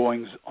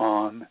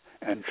goings-on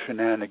and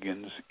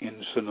shenanigans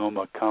in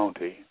Sonoma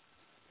County.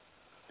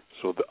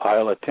 So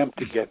I'll attempt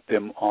to get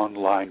them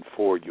online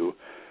for you,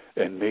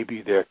 and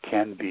maybe there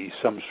can be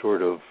some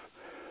sort of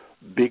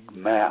big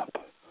map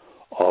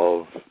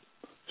of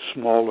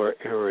smaller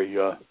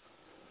area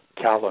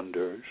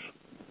calendars.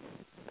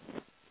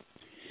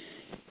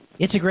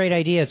 It's a great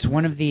idea. It's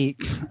one of the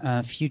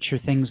future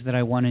things that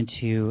I wanted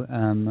to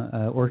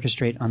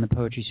orchestrate on the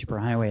Poetry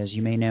Superhighway. As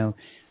you may know,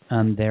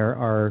 there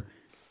are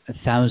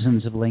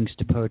thousands of links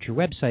to poetry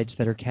websites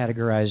that are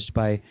categorized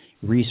by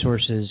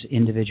resources,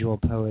 individual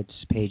poets'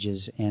 pages,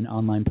 and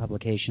online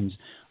publications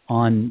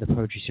on the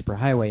Poetry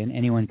Superhighway, and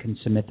anyone can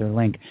submit their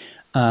link.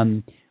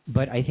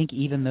 But I think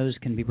even those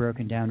can be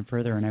broken down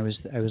further, and I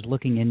was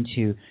looking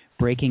into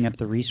breaking up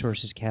the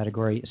resources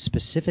category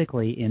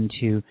specifically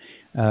into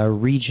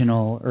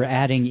regional, or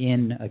adding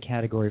in a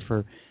category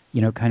for,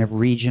 kind of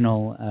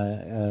regional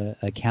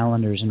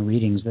calendars and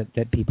readings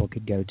that people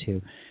could go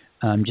to,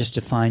 just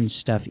to find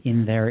stuff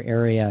in their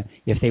area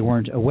if they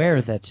weren't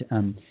aware that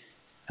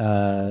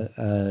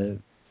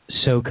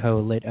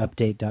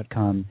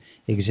SoCoLitUpdate.com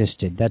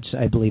existed. That's,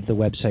 I believe, the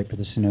website for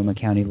the Sonoma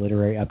County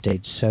Literary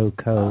Update,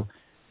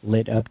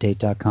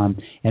 SoCoLitUpdate.com,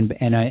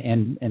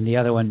 and the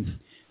other one,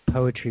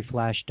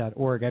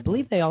 PoetryFlash.org. I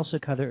believe they also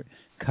cover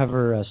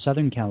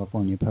Southern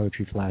California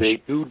Poetry Flash.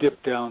 They do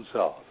dip down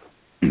south.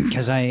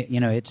 Because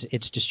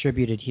it's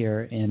distributed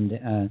here, and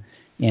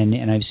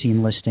I've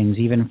seen listings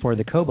even for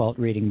the Cobalt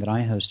reading that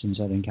I host in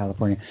Southern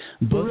California.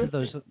 Both of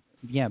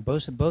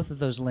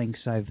those links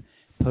I've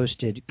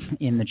posted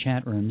in the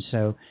chat room,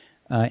 so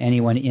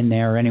anyone in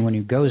there or anyone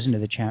who goes into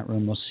the chat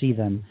room will see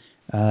them,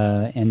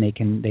 and they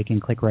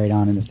can click right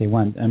on them if they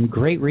want.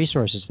 Great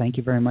resources. Thank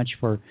you very much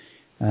for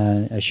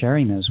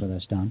sharing those with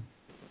us, Don.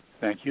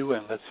 Thank you,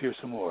 and let's hear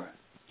some more.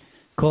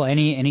 Cool.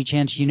 Any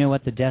chance you know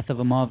what the death of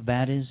a Mauve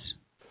Bat is?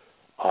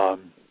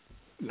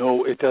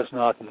 No, it does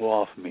not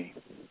move me.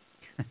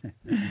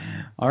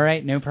 All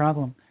right, no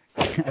problem.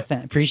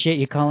 Appreciate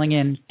you calling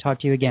in. Talk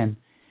to you again.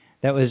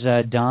 That was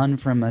Don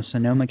from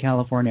Sonoma,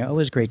 California.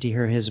 Always great to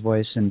hear his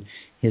voice and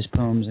his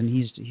poems, and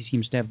he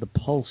seems to have the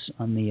pulse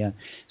on the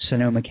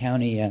Sonoma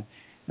County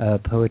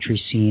poetry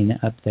scene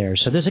up there.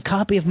 So there's a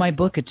copy of my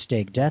book at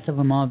stake, Death of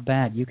a Mauve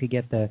Bat. You could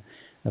get a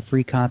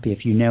free copy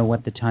if you know where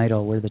the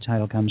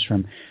title comes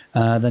from.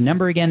 The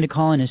number again to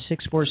call in is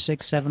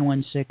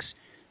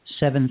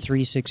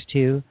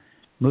 646-716-7362.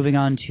 Moving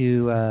on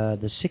to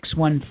the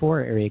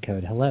 614 area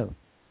code. Hello.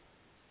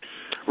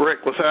 Rick,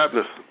 what's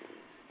happening?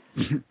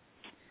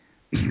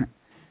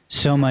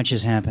 So much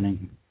is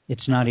happening.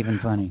 It's not even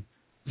funny.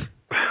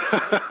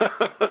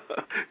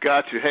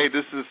 Got you. Hey,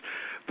 this is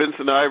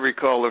Vincent Ivory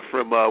calling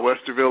from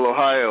Westerville,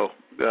 Ohio.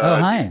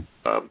 Hi.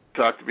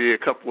 Talked to me a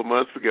couple of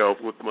months ago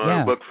with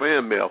my book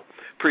fan mail.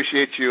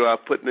 Appreciate you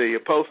putting the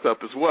post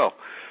up as well.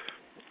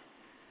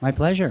 My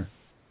pleasure.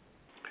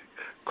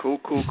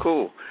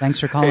 Cool. Thanks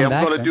for calling back.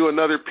 I'm going to do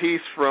another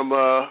piece from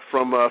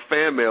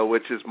fan mail,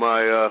 which is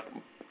my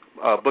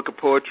book of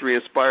poetry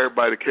inspired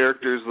by the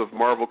characters of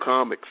Marvel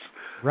Comics.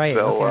 Right,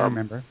 so, okay, I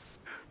remember.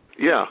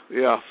 Yeah.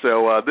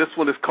 So this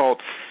one is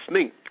called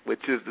Snink,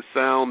 which is the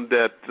sound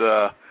that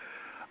a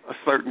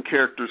certain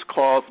character's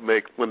claws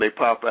make when they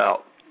pop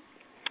out.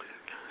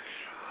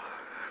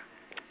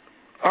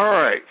 All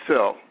right,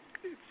 so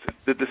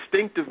the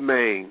distinctive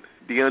mane,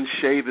 the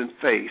unshaven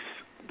face,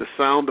 the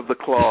sound of the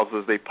claws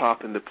as they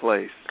pop into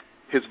place,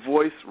 his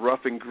voice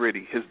rough and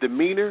gritty, his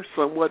demeanor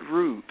somewhat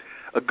rude,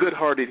 a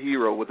good-hearted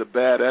hero with a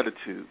bad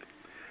attitude,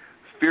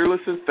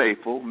 fearless and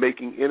faithful,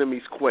 making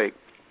enemies quake,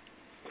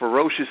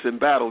 ferocious in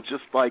battle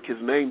just like his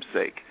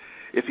namesake.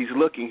 If he's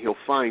looking, he'll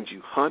find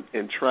you, hunt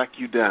and track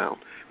you down,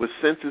 with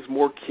senses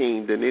more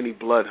keen than any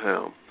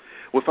bloodhound.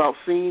 Without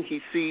seeing,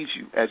 he sees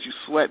you as you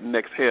sweat and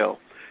exhale,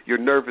 your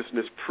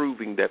nervousness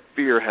proving that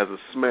fear has a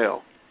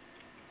smell.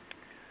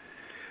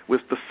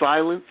 With the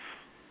silence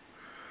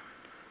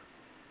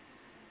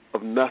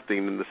of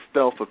nothing and the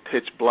stealth of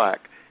pitch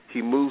black,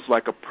 he moves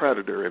like a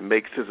predator and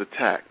makes his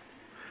attack.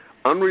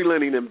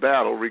 Unrelenting in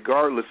battle,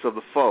 regardless of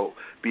the foe,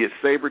 be it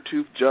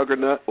Sabretooth,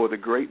 Juggernaut, or the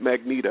great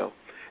Magneto.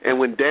 And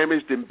when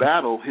damaged in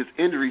battle, his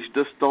injuries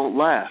just don't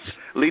last,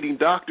 leading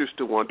doctors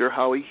to wonder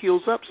how he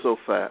heals up so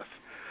fast.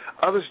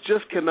 Others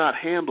just cannot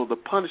handle the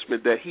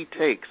punishment that he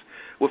takes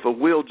with a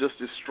will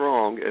just as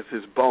strong as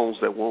his bones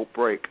that won't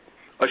break.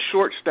 A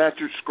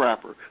short-statured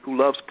scrapper who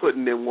loves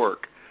putting in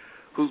work,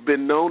 who's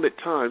been known at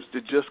times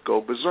to just go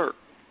berserk.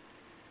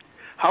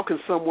 How can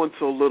someone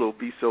so little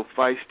be so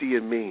feisty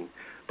and mean?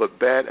 But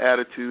bad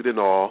attitude and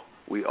all,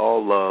 we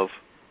all love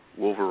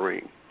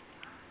Wolverine.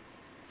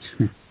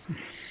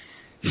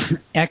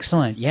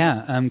 Excellent.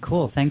 Yeah.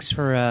 Cool. Thanks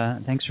for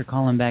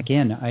calling back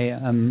in.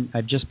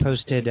 I've just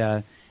posted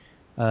a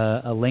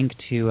link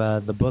to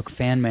the book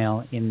fan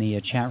mail in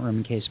the chat room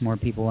in case more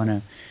people want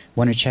to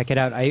check it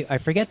out. I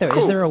forget though.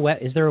 Cool.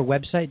 Is there a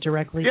website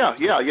directly? Yeah.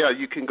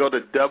 You can go to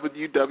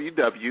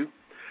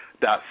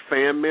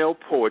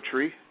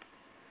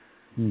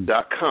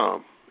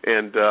www.fanmailpoetry.com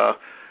and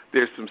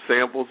there's some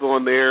samples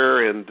on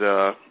there and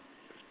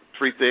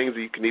 3 things.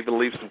 You can even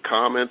leave some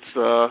comments,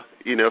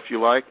 if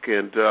you like.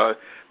 And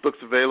book's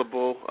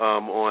available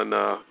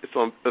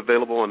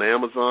available on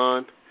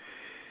Amazon,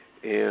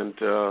 and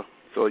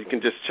so you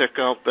can just check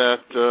out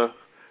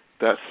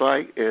that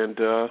site, and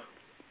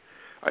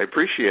I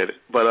appreciate it.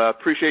 But I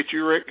appreciate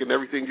you, Rick, and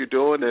everything you're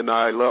doing, and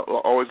I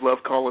always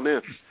love calling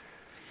in.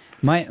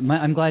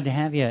 I'm glad to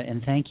have you,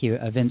 and thank you,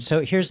 Vince.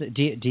 So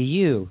do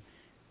you,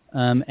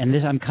 and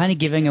this I'm kind of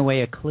giving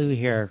away a clue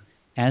here,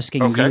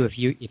 asking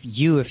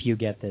you if you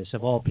get this,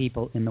 of all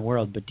people in the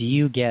world, but do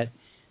you get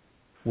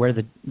where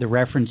the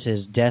reference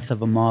is Death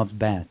of a Mauve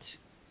Bat?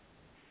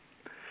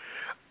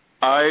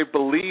 I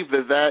believe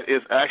that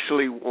is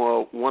actually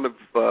one of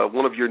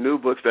your new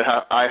books that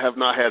I have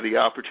not had the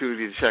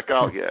opportunity to check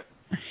out yet.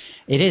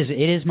 It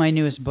is my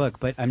newest book,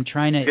 but I'm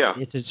trying to. Yeah.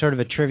 It's a sort of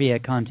a trivia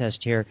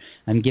contest here.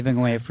 I'm giving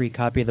away a free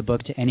copy of the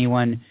book to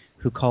anyone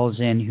who calls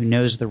in who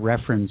knows the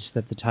reference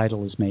that the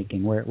title is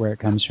making, where it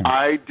comes from.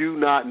 I do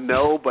not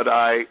know, but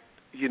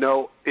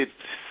it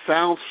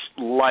sounds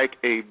like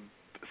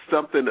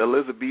something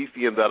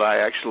Elizabethan that I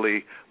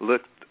actually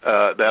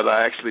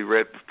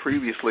read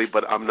previously,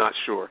 but I'm not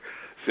sure.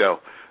 So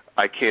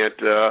I can't.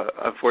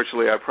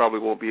 Unfortunately, I probably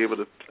won't be able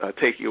to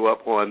take you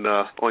up on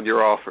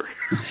your offer.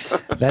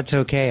 That's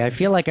okay. I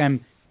feel like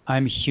I'm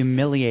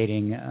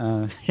humiliating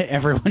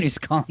everyone who's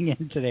calling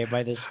in today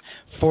by this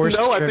forced trivia contest.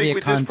 No, I think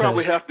we just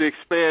probably have to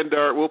expand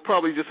our. We'll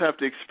probably just have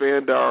to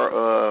expand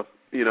our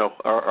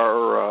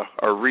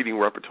reading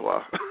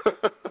repertoire.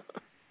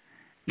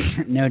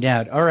 No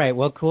doubt. All right.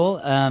 Well, cool.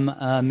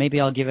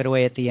 Maybe I'll give it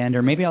away at the end,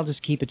 or maybe I'll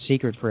just keep it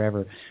secret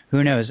forever.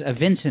 Who knows?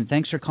 Vincent,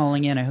 thanks for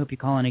calling in. I hope you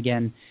call in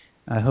again.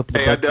 I hope.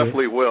 I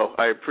definitely will.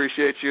 I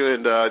appreciate you,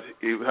 and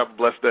you have a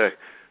blessed day.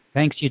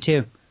 Thanks. You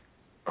too.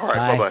 All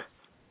right. Bye-bye.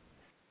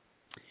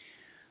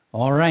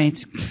 All right.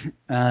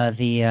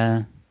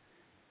 The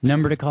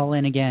number to call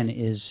in again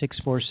is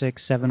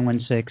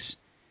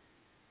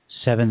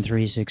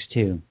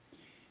 646-716-7362.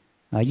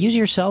 Use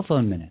your cell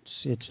phone minutes.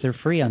 They're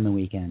free on the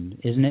weekend,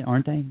 isn't it?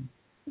 Aren't they?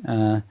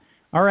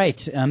 All right.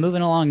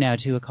 Moving along now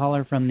to a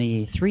caller from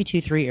the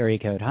 323 area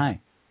code. Hi.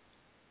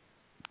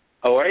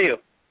 How are you?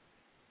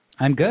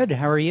 I'm good.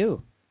 How are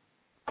you?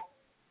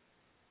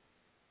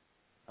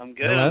 I'm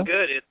good. Hello? I'm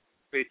good. It's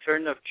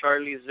Return of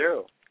Charlie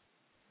Zero.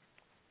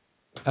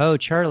 Oh,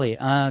 Charlie.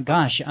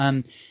 Gosh.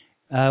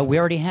 We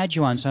already had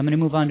you on, so I'm going to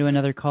move on to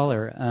another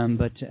caller.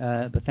 But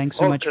thanks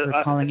so much for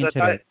calling in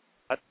today.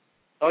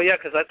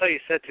 Because I thought you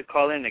said to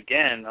call in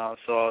again.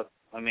 So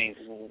I mean,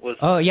 was.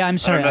 Oh yeah, I'm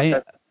sorry.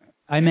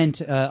 I meant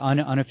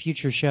on a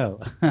future show.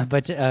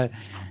 But okay.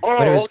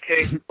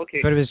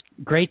 But it was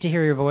great to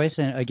hear your voice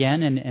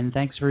again, and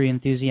thanks for your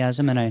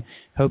enthusiasm. And I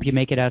hope you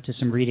make it out to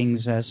some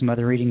readings, some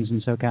other readings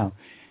in SoCal.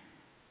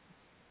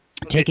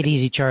 Okay. Take it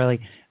easy, Charlie.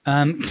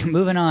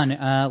 Moving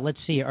on. Let's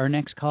see. Our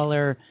next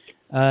caller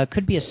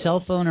could be a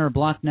cell phone or a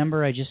block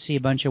number. I just see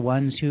a bunch of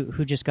ones.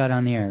 Who just got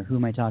on the air? Who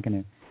am I talking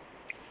to?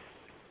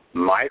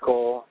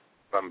 Michael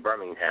from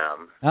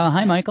Birmingham. Oh,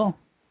 hi, Michael.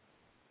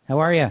 How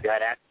are you? Good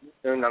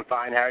afternoon. I'm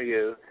fine. How are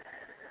you?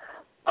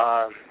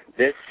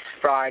 This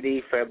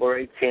Friday,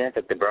 February 10th,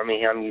 at the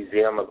Birmingham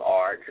Museum of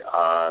Art,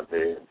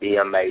 the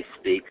BMA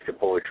Speaks, the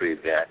poetry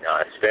event.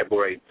 It's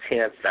February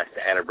 10th. That's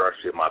the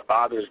anniversary of my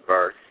father's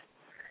birth,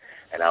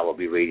 and I will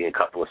be reading a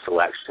couple of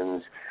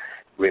selections,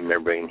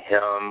 remembering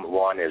him.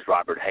 One is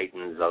Robert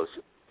Hayton's Those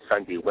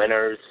Sunday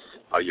Winners.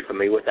 Are you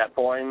familiar with that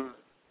poem?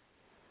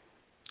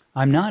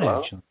 I'm not,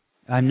 actually.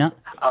 I'm not.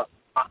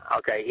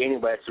 Okay.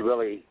 Anyway, it's a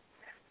really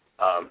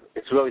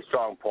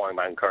strong poem.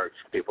 I encourage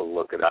people to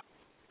look it up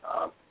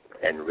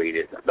and read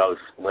it. Those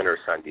Winter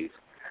Sundays,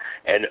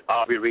 and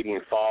I'll be reading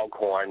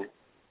Foghorn,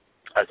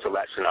 a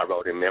selection I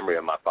wrote in memory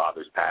of my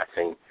father's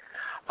passing.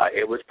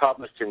 It was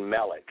published in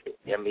Melic,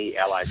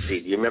 M-E-L-I-C.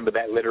 Do you remember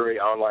that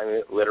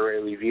online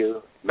literary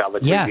review,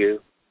 Melic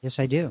Review? Yes,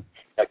 I do.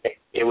 Okay.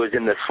 It was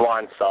in the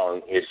Swan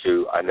Song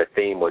issue, and the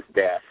theme was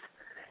death.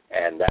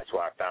 And that's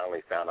where I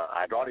finally found out.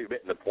 I'd already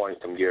written the poem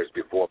some years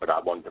before, but I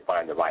wanted to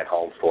find the right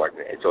home for it.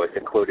 And so it's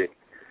included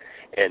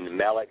in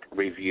Melic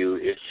Review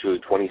issue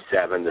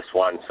 27, the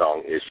Swan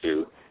Song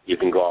issue. You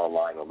can go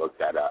online and look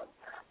that up,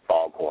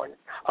 Foghorn.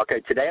 Okay,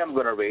 today I'm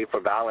going to read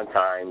for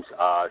Valentine's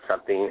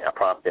something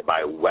prompted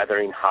by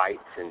Wuthering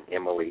Heights and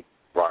Emily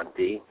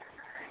Bronte.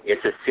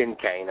 It's a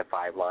Cinquain, a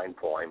 5-line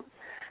poem.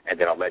 And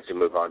then I'll let you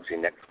move on to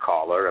your next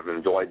caller. I've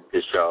enjoyed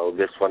the show,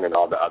 this one and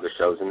all the other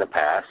shows in the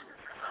past.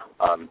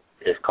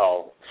 It's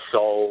called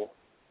Soul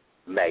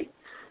Mates.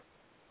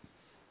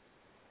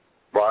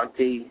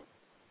 Bronte,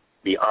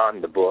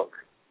 beyond the book,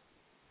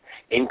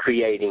 in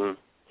creating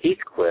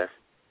Heathcliff,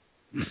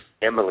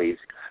 Emily's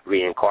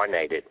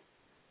reincarnated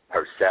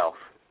herself.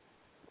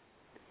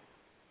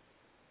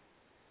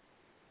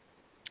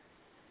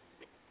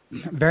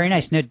 Very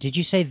nice. Now, did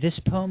you say this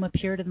poem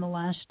appeared in the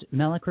last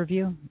Melick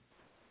review?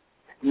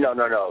 No.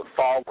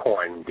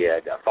 Foghorn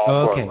did.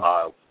 Okay.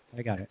 I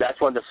got it. That's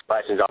one of the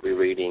selections I'll be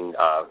reading.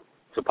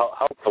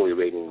 Hopefully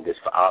reading this.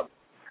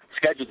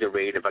 Scheduled to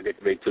read. If I get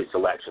to read 2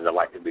 selections, I'd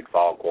like to read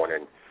Foghorn,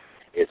 and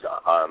it's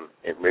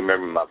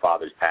remembering my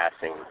father's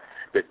passing.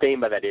 The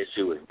theme of that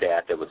issue was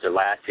death. It was the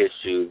last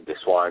issue,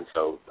 this one.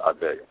 So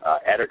the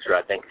editor,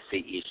 I think,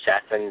 C.E.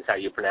 Chaffin is how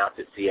you pronounce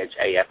it,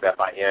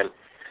 Chaffin.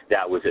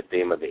 That was the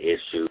theme of the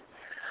issue,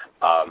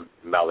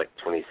 Melick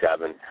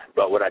 27.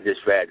 But what I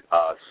just read,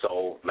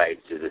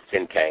 Soulmates, is a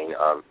Cinquain.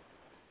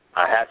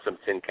 I have some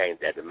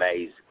Cinquains at the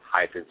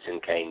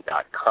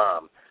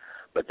maze-cinquain.com,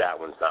 but that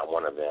one's not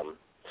one of them.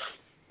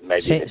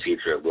 Maybe in the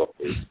future it will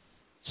be.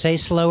 Say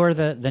slower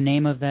the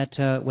name of that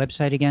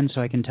website again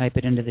so I can type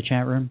it into the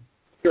chat room.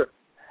 Sure.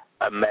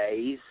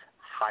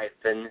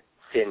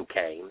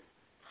 Maze-Cinquain,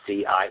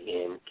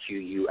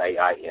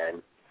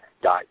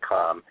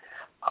 CINQUAIN.com.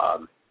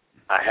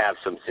 I have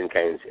some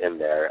Cinquains in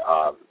there.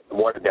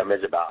 One of them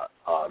is about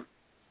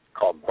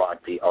called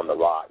Bronte on the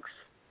Rocks,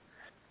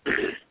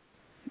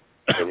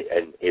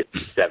 and it's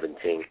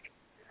 17.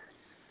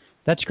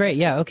 That's great.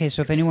 Yeah. Okay.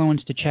 So if anyone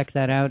wants to check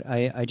that out,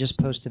 I just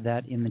posted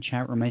that in the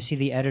chat room. I see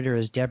the editor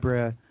is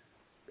Deborah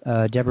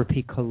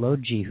P.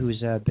 Koloji,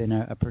 who's been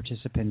a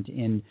participant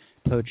in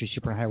Poetry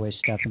Superhighway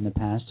stuff in the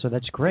past. So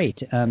that's great.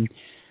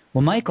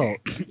 Well, Michael,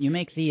 you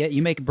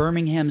make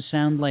Birmingham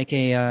sound like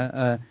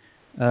a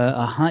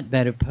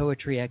hotbed of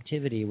poetry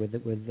activity with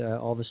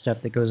all the stuff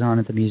that goes on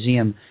at the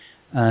museum.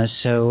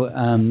 So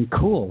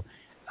cool.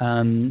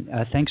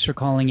 Thanks for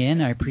calling in.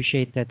 I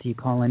appreciate that you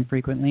call in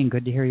frequently, and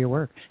good to hear your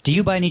work. Do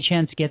you by any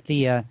chance get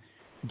the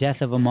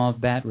Death of a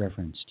Mauve Bat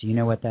reference? Do you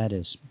know what that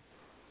is?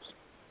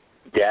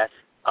 Death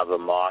of a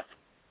Mauve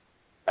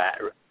Bat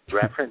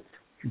reference?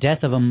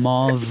 Death of a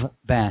Mauve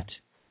Bat.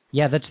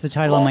 Yeah, that's the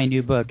title of my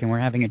new book, and we're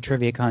having a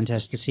trivia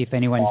contest to see if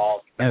anyone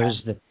knows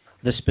the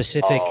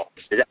specific...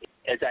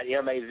 Is that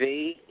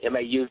M-A-V?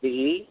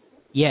 M-A-U-V-E?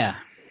 Yeah.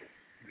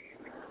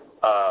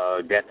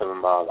 Death of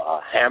a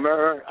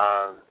Hammer,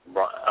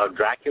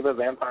 Dracula,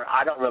 vampire.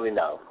 I don't really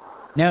know.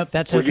 Nope,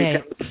 that's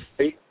okay.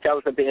 Will you tell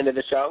us at the end of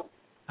the show?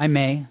 I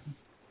may.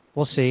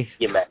 We'll see.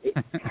 You may.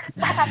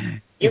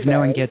 If no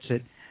one gets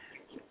it. Okay.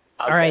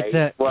 All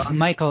right,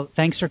 Michael,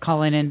 thanks for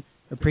calling in.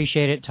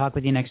 Appreciate it. Talk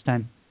with you next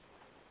time.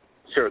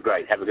 Sure,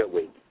 great. Have a good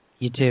week.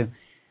 You too.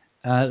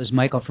 It was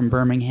Michael from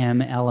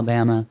Birmingham,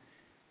 Alabama.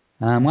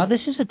 Well,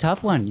 this is a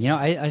tough one. You know,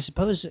 I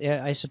suppose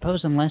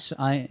unless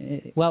I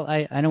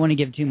don't want to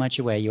give too much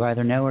away. You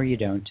either know or you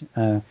don't.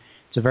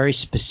 It's a very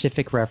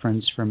specific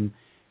reference from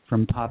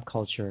pop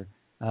culture,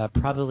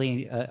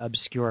 probably an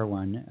obscure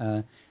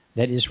one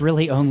that is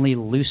really only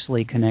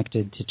loosely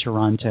connected to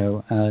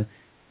Toronto,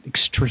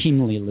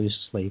 extremely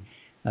loosely,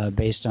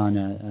 based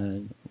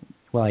on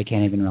I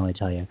can't even really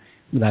tell you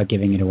without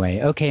giving it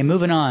away. Okay,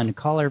 moving on.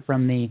 Caller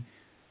from the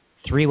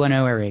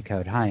 310 area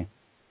code. Hi.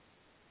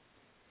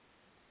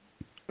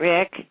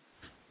 Rick?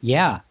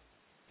 Yeah.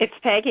 It's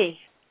Peggy.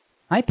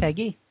 Hi,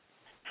 Peggy.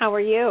 How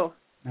are you?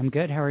 I'm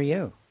good. How are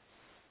you?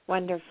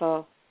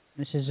 Wonderful.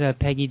 This is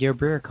Peggy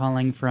Dearbreer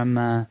calling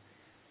from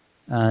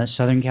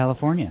Southern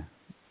California.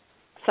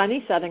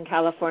 Sunny Southern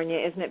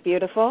California. Isn't it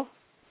beautiful?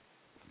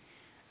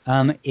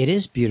 It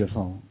is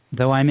beautiful,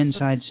 though I'm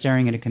inside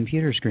staring at a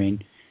computer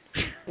screen.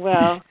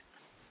 Well,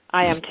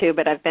 I am too,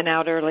 but I've been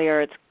out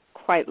earlier. It's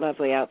quite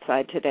lovely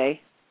outside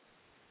today.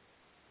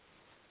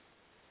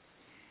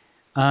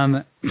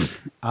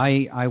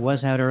 I was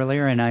out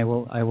earlier, and I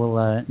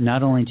will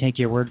not only take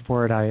your word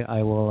for it,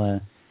 I will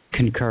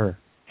concur.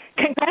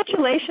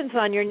 Congratulations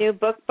on your new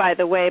book, by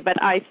the way,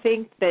 but I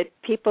think that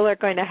people are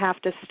going to have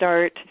to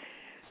start,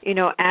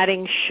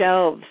 adding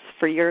shelves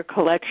for your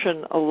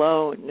collection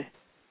alone.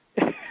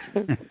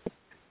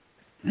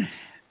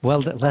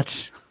 Well,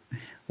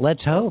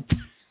 let's hope.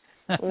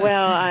 Well,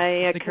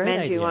 I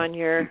commend you on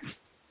your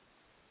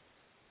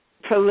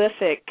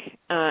prolific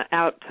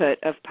output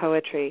of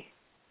poetry.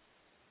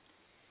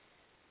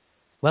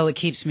 Well, it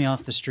keeps me off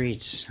the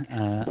streets.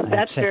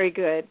 That's very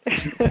good.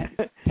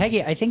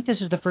 Peggy, I think this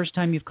is the first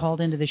time you've called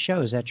into the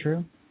show. Is that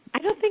true? I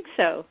don't think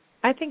so.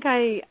 I think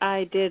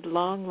I did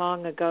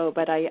long ago,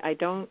 but I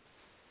don't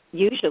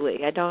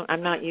usually.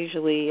 I'm not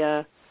usually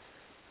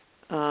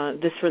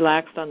this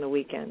relaxed on the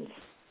weekends.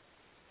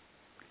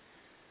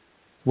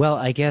 Well,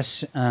 I guess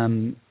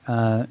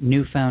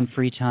newfound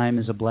free time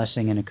is a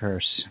blessing and a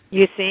curse.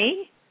 You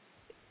see?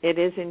 It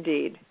is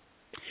indeed.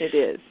 It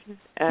is.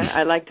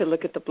 I like to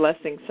look at the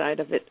blessing side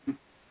of it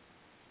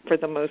for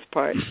the most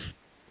part.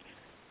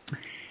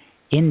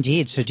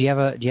 Indeed. So do you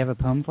have a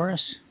poem for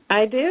us?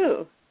 I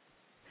do.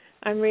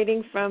 I'm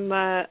reading from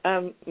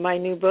my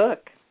new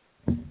book.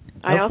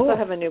 I also cool.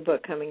 have a new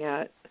book coming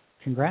out.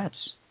 Congrats.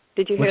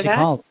 Did you hear what's that? It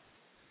called?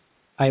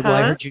 I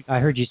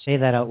heard you say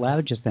that out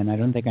loud just then. I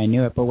don't think I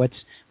knew it, but what's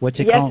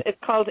it called? Yes, it's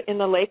called In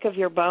the Lake of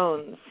Your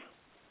Bones.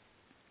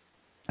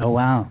 Oh,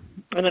 wow.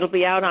 And it'll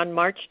be out on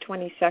March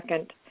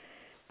 22nd.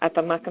 at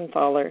the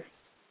Muckenthaler.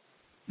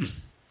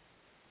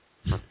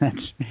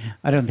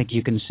 I don't think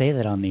you can say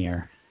that on the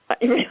air.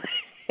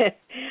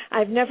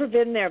 I've never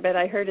been there, but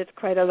I heard it's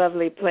quite a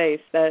lovely place.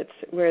 That's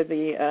where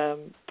the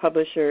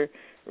publisher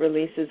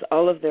releases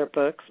all of their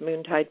books,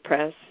 Moontide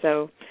Press,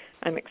 so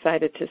I'm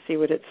excited to see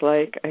what it's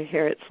like. I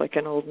hear it's like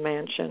an old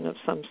mansion of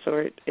some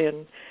sort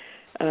in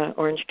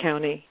Orange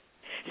County.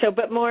 So,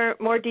 but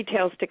more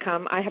details to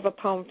come. I have a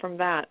poem from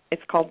that.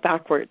 It's called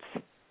Backwards.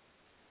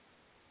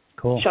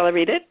 Cool. Shall I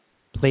read it?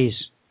 Please.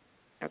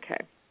 Okay.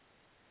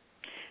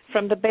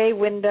 From the bay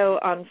window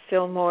on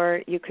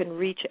Fillmore, you can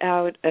reach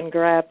out and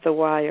grab the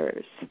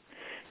wires.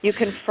 You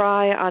can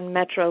fry on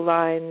metro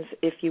lines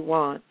if you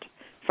want,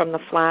 from the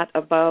flat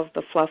above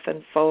the fluff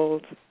and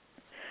fold.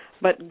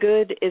 But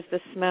good is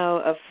the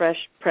smell of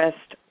fresh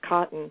pressed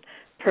cotton,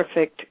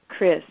 perfect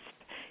crisp.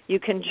 You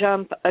can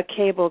jump a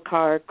cable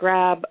car,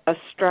 grab a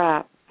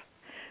strap,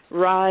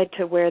 ride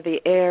to where the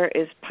air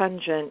is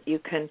pungent. You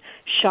can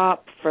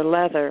shop for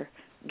leather,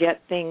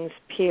 get things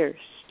pierced.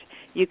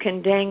 You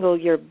can dangle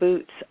your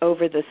boots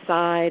over the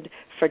side,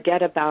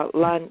 forget about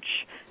lunch,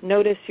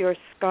 notice your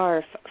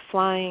scarf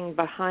flying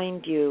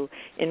behind you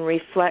in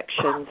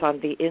reflections on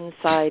the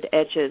inside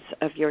edges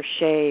of your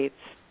shades.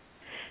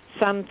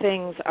 Some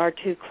things are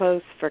too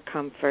close for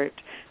comfort,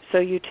 so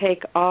you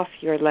take off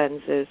your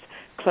lenses,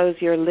 close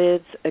your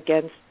lids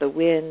against the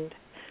wind,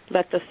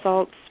 let the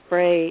salt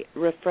spray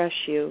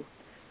refresh you,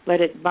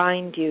 let it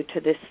bind you to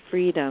this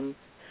freedom,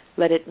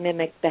 let it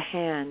mimic the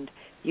hand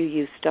you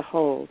used to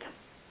hold.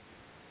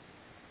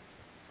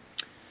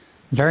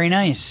 Very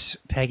nice,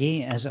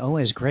 Peggy. As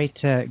always, great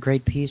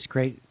piece,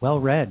 well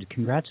read.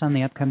 Congrats on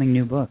the upcoming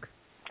new book.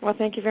 Well,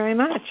 thank you very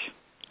much,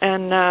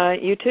 and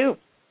you too.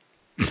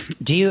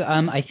 Do you?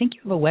 I think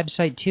you have a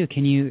website too.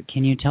 Can you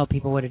tell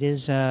people what it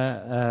is?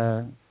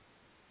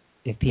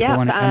 If people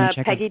want to come and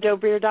check it.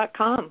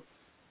 PeggyDobrier.com.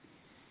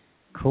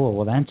 Cool.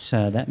 Well,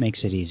 that makes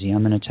it easy.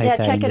 I'm going to type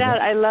that. Yeah, check it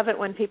out. I love it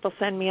when people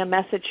send me a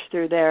message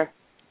through there.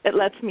 It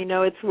lets me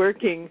know it's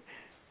working.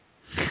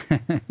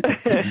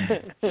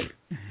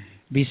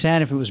 Be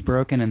sad if it was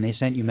broken and they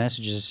sent you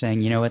messages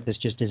saying, you know what, this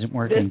just isn't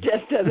working. This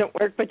just doesn't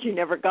work, but you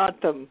never got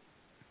them.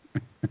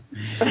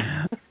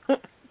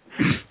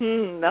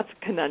 That's a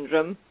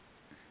conundrum.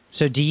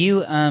 So do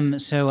you,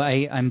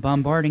 I'm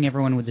bombarding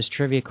everyone with this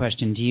trivia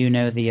question. Do you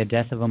know the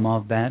Death of a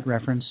Mauve Bat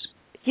reference?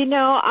 You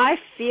know, I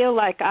feel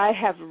like I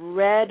have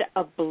read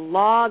a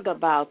blog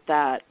about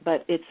that,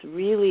 but it's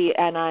really,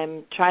 and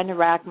I'm trying to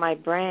rack my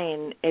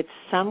brain, is it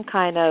some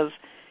kind of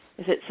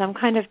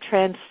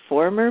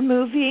Transformer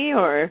movie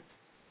or?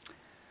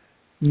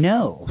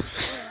 No.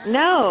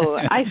 No,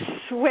 I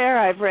swear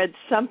I've read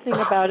something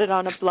about it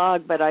on a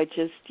blog, but I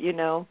just,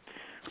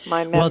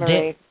 my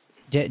memory.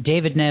 Well,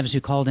 David Neves,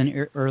 who called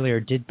in earlier,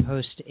 did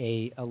post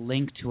a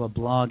link to a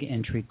blog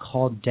entry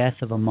called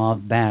Death of a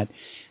Mauve Bat,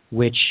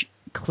 which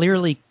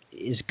clearly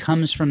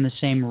comes from the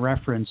same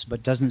reference,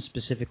 but doesn't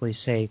specifically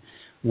say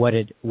what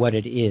it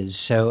is.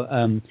 So,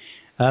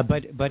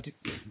 but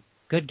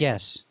good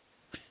guess.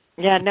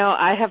 Yeah, no,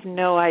 I have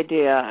no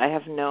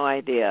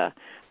idea.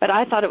 But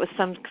I thought it was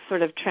some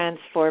sort of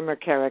Transformer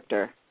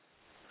character.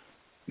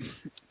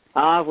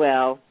 Ah,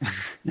 well.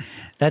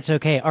 That's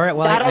okay. All right.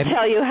 Well, that'll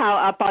tell you how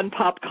up on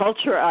pop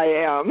culture I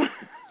am.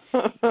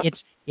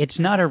 It's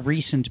not a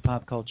recent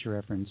pop culture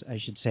reference, I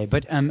should say.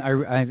 But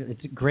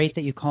it's great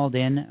that you called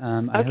in.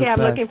 I'm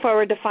looking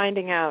forward to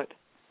finding out.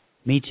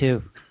 Me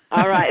too.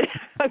 All right.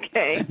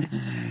 Okay.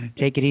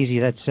 Take it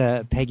easy. That's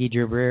Peggy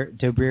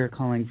Dobrier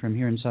calling from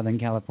here in Southern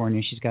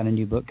California. She's got a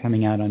new book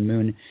coming out on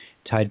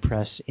Moontide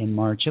Press in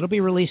March. It'll be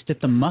released at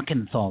the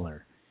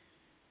Muckenthaler,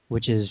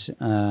 which is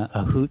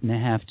a hoot and a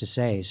half to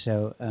say.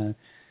 So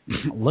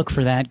look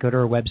for that. Go to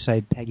our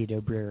website,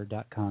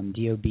 PeggyDobrier.com,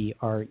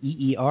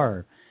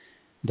 DOBREER.com,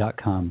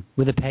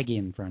 with a Peggy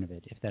in front of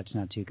it, if that's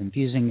not too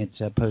confusing. It's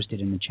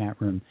posted in the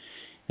chat room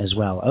as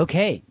well.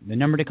 Okay, the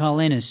number to call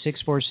in is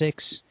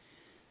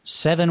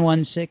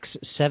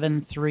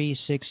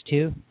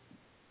 646-716-7362.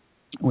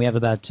 We have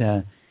about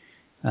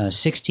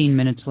 16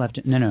 minutes left.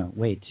 No,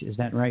 wait, is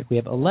that right? We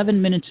have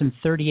 11 minutes and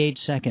 38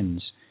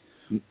 seconds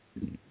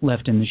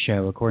left in the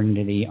show, according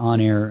to the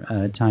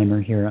on-air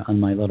timer here on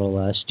my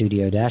little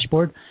studio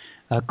dashboard.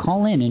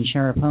 Call in and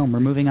share a poem. We're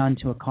moving on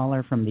to a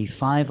caller from the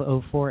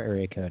 504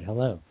 area code.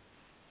 Hello.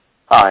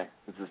 Hi,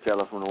 this is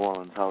Taylor from New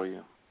Orleans. How are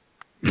you?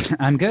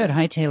 I'm good.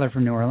 Hi, Taylor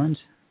from New Orleans.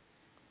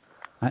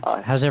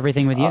 Hi. How's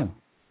everything with you?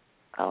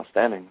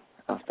 Outstanding.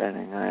 I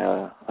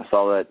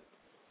saw that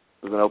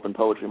it was an open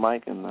poetry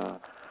mic, and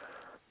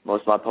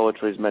most of my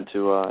poetry is meant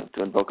to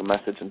invoke a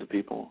message into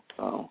people.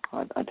 So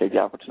I take the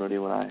opportunity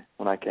when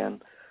I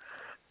can.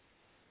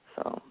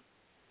 So.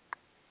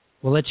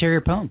 Well, let's hear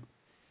your poem.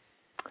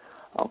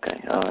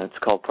 Okay, it's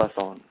called Press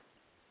On.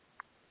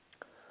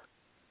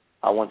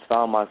 I once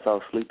found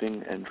myself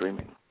sleeping and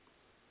dreaming,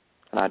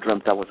 and I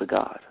dreamt I was a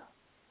god.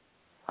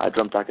 I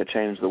dreamt I could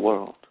change the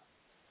world,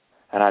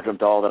 and I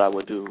dreamt all that I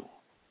would do,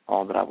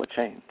 all that I would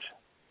change.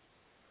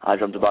 I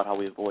dreamt about how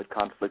we avoid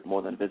conflict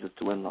more than visits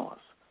to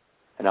in-laws,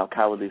 and how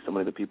cowardly so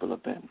many of the people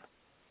have been.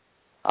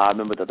 I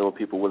remember that there were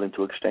people willing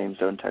to exchange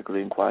their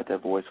integrity and quiet their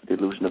voice with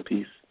the illusion of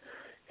peace,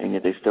 and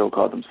yet they still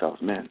called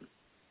themselves men.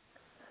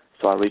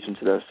 So I reached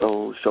into their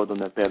souls, showed them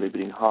their barely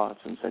beating hearts,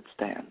 and said,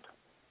 stand.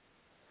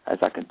 As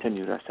I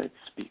continued, I said,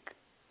 speak.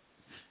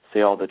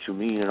 Say all that you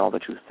mean and all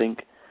that you think,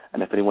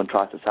 and if anyone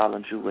tries to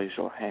silence you, raise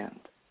your hand.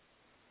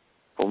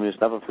 For we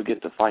must never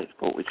forget to fight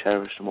for what we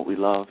cherish and what we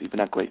love, even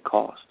at great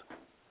cost.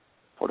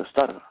 For to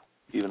stutter,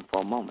 even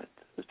for a moment,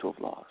 is to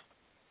have lost.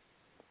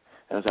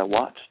 And as I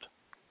watched,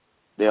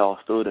 they all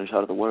stood and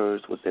shouted the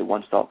words which they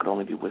once thought could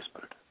only be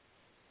whispered.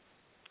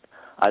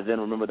 I then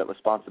remembered that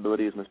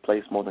responsibility is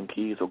misplaced more than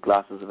keys or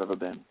glasses have ever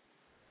been.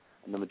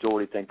 And the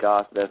majority thank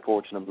God for their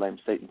fortune and blame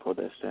Satan for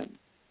their sin.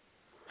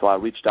 So I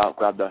reached out,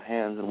 grabbed their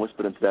hands, and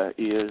whispered into their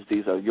ears,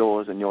 these are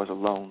yours and yours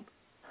alone.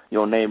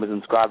 Your name is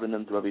inscribed in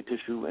them through every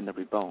tissue and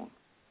every bone.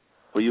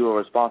 For you are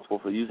responsible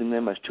for using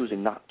them as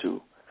choosing not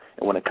to.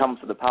 And when it comes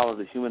to the power of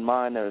the human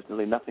mind, there is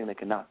nearly nothing they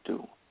cannot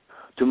do.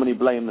 Too many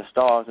blame the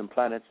stars and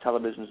planets,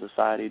 television,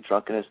 society,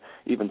 drunkenness,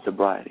 even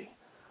sobriety.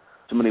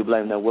 Too many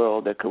blame their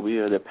world, their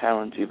career, their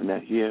parents, even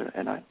their year,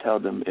 and I tell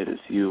them it is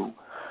you,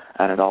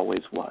 and it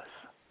always was.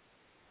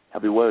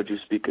 Every word you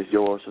speak is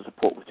yours to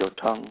support with your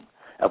tongue.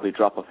 Every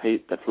drop of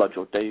hate that floods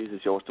your days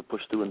is yours to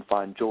push through and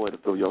find joy to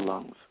fill your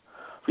lungs.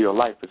 For your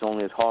life is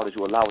only as hard as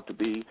you allow it to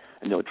be,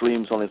 and your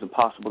dreams only as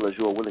impossible as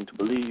you are willing to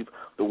believe.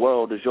 The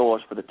world is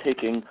yours for the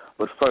taking,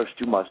 but first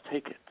you must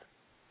take it.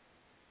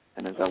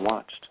 And as I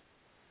watched,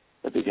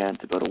 they began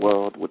to build a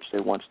world which they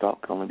once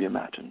thought could only be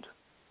imagined.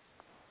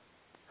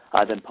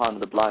 I then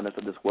pondered the blindness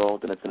of this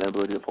world and its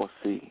inability to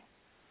foresee.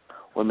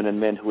 Women and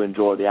men who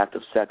enjoy the act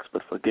of sex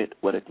but forget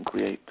what it can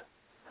create.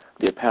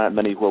 The apparent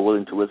many who are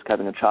willing to risk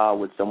having a child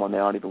with someone they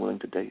aren't even willing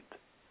to date.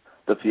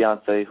 The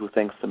fiancé who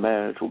thinks the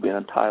marriage will be an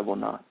untiable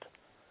knot.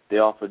 The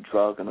offered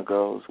drug and the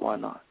girls, why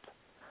not?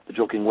 The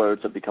joking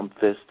words have become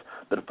fists,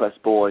 the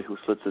depressed boy who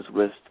slits his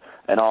wrist,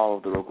 and all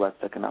of the regrets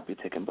that cannot be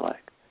taken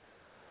back.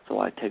 So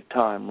I take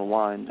time,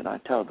 rewind, and I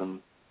tell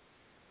them,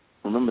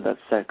 remember that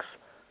sex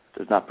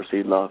does not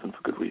precede love, and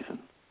for good reason.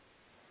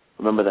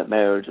 Remember that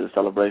marriage is a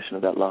celebration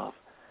of that love,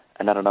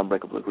 and not an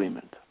unbreakable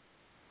agreement.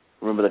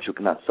 Remember that you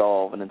cannot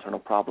solve an internal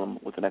problem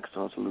with an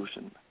external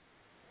solution.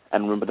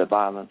 And remember that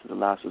violence is a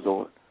last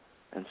resort,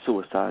 and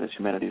suicide is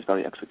humanity's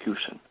very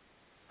execution.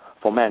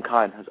 For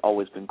mankind has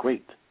always been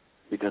great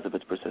because of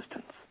its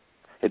persistence,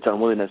 its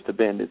unwillingness to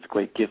bend its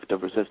great gift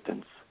of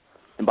resistance.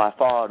 And by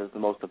far it is the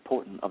most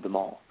important of them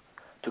all,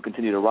 to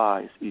continue to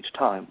rise each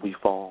time we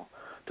fall,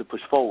 to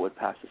push forward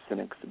past the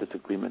cynics, the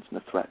disagreements, and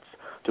the threats,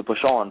 to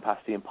push on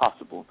past the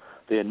impossible,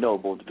 the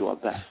unknowable, to do our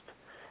best.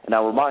 And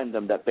I remind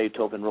them that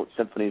Beethoven wrote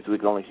symphonies we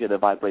could only hear their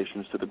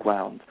vibrations to the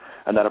ground,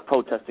 and that a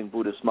protesting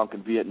Buddhist monk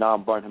in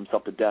Vietnam burned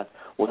himself to death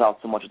without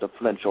so much as a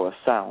flinch or a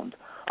sound.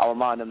 I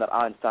remind them that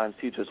Einstein's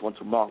teachers once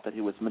remarked that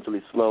he was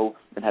mentally slow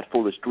and had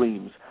foolish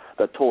dreams,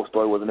 that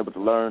Tolstoy wasn't able to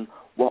learn,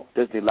 Walt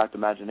Disney lacked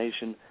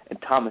imagination, and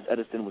Thomas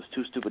Edison was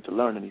too stupid to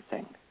learn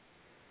anything.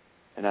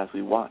 And as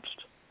we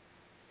watched,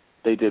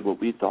 they did what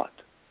we thought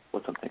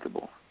was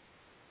unthinkable.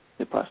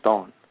 They pressed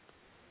on.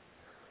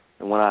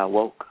 And when I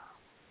awoke,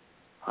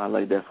 I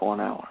lay there for an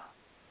hour,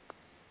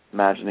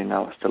 imagining I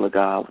was still a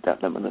God with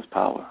that limitless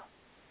power.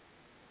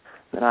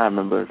 Then I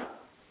remembered,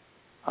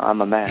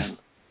 I'm a man,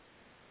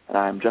 and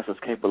I am just as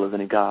capable as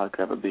any God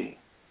could ever be.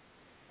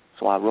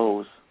 So I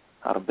rose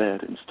out of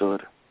bed and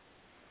stood.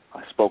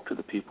 I spoke to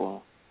the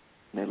people,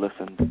 and they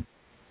listened.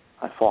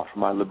 I fought for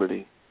my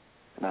liberty,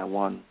 and I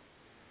won.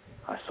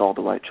 I saw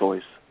the right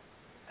choice,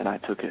 and I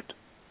took it,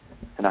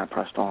 and I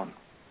pressed on.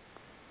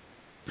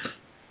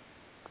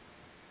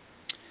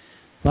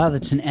 Wow,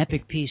 that's an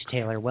epic piece,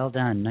 Taylor. Well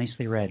done.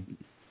 Nicely read.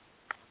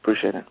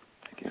 Appreciate it.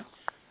 Thank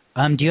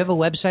you. Do you have a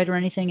website or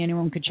anything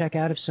anyone could check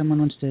out if someone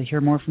wants to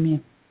hear more from you?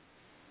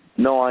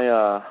 No,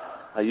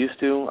 I used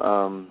to.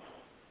 I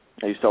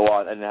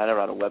never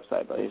had a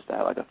website, but I used to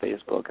have like a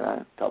Facebook, and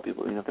I tell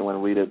people, if they want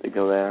to read it, they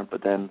go there.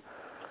 But then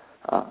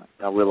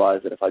I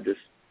realized that if I just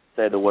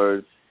say the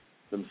words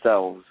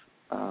themselves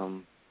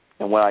and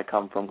where I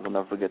come from, because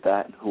I'll never forget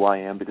that, and who I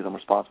am because I'm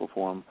responsible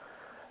for them,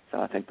 so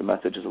I think the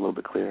message is a little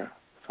bit clearer.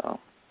 So.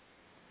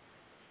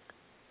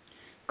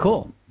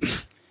 Cool.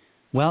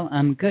 Well,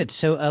 good.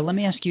 So let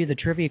me ask you the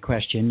trivia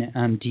question.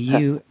 Do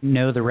you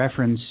know the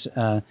reference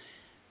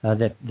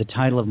that the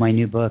title of my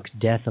new book,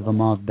 Death of a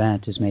Mauve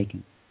Bat, is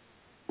making?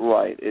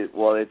 Right. There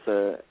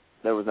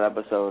was an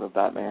episode of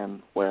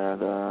Batman where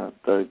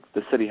the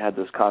city had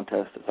this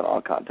contest. It's an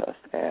art contest,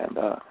 and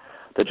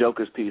the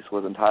Joker's piece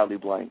was entirely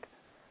blank,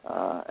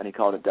 and he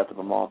called it Death of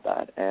a Mauve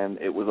Bat, and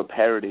it was a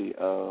parody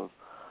of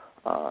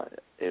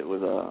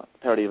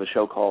a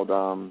show called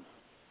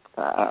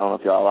I don't know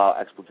if y'all allow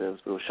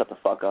expletives, but it was Shut the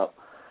Fuck Up.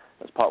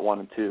 It was part 1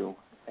 and 2,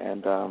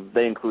 and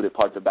they included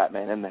parts of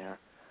Batman in there.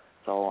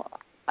 So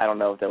I don't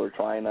know if they were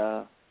trying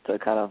to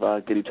kind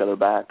of get each other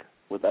back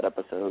with that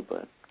episode,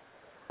 but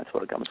that's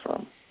what it comes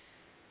from.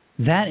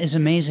 That is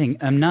amazing.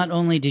 Not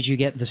only did you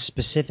get the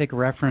specific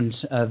reference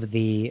of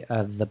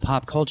the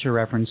pop culture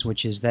reference,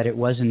 which is that it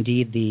was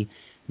indeed the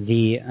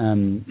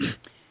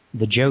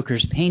the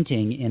Joker's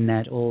painting in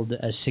that old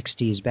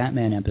 60s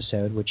Batman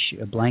episode, which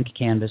a blank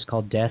canvas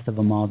called Death of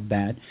a Mauve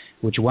Bat,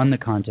 which won the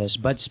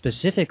contest. But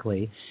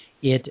specifically,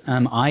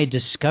 I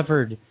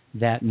discovered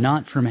that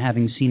not from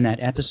having seen that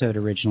episode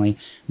originally,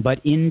 but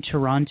in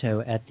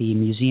Toronto at the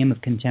Museum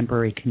of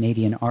Contemporary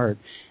Canadian Art,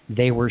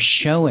 they were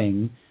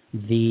showing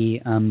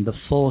the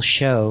full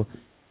show,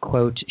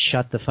 quote,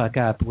 Shut the Fuck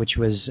Up, which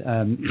was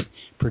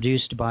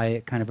produced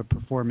by kind of a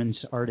performance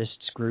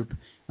artists group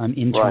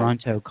in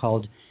Toronto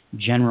called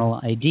General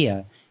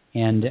Idea.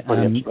 And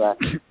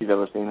abstract, if you've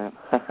ever seen it.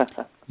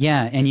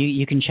 Yeah, and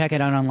you can check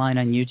it out online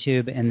on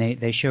YouTube, and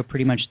they show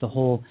pretty much the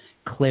whole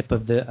clip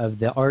of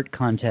the art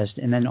contest,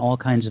 and then all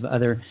kinds of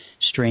other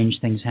strange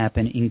things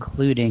happen,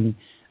 including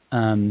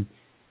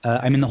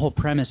the whole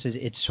premise is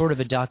it's sort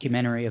of a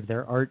documentary of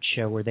their art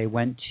show where they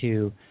went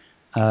to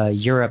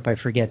Europe. I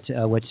forget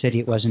what city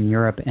it was in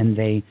Europe, and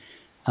they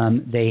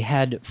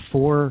had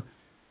 4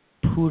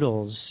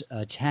 poodles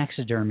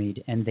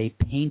taxidermied, and they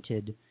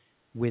painted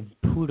with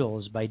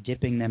poodles by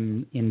dipping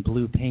them in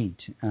blue paint.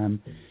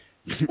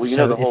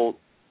 Well,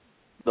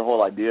 the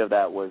whole idea of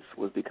that was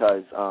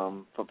because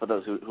for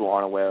those who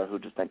aren't aware, who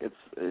just think it's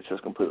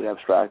just completely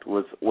abstract, it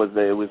was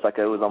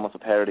almost a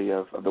parody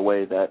of the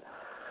way that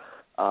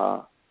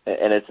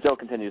and it still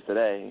continues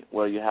today,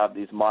 where you have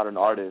these modern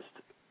artists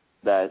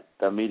that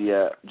the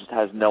media just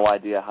has no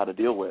idea how to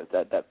deal with,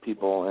 that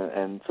people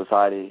and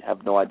society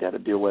have no idea how to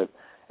deal with,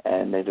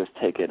 and they just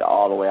take it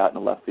all the way out in the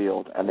left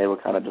field, and they were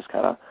kind of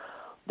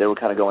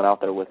going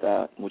out there with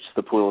that, which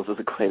the poodles is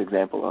a great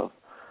example of.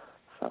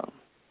 So.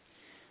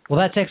 Well,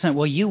 that's excellent.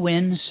 Well, you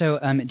win, so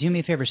do me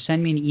a favor,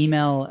 send me an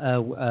email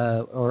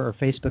or a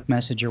Facebook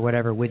message or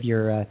whatever with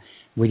your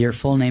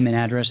full name and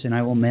address, and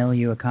I will mail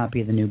you a copy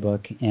of the new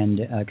book,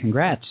 and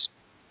congrats.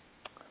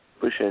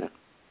 Appreciate it.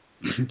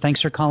 Thanks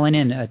for calling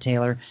in,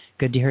 Taylor.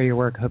 Good to hear your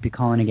work. Hope you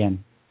call in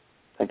again.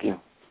 Thank you.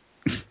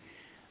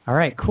 All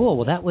right, cool.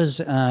 Well, that was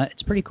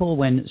it's pretty cool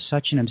when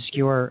such an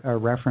obscure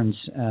reference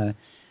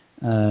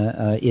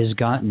is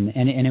gotten,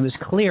 and it was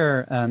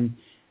clear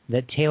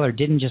that Taylor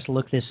didn't just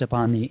look this up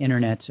on the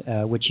internet,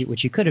 which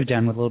you could have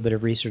done with a little bit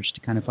of research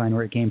to kind of find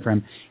where it came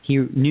from. He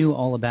knew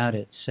all about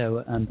it.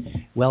 So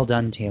well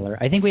done, Taylor.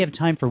 I think we have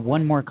time for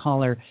one more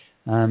caller.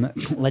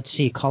 Let's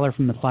see, caller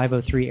from the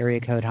 503 area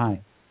code. Hi.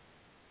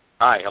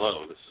 Hi,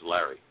 hello. This is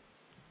Larry.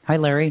 Hi,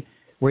 Larry.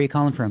 Where are you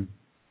calling from?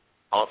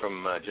 I'm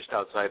from just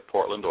outside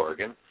Portland,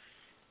 Oregon,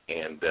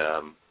 and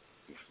I'd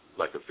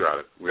like to throw out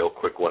a real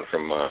quick one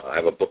from. I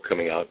have a book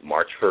coming out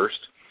March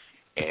 1st.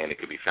 And it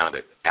can be found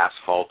at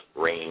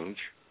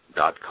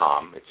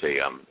asphaltrange.com. It's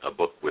a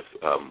book with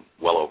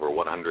well over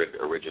 100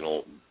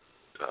 original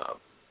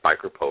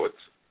biker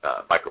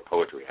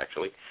poetry,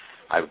 actually.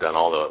 I've done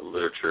all the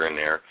literature in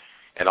there,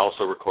 and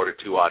also recorded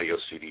 2 audio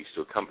CDs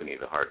to accompany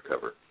the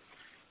hardcover.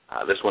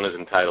 This one is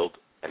entitled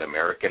An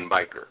American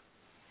Biker.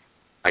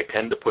 I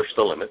tend to push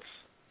the limits.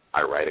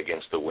 I ride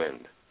against the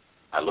wind.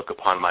 I look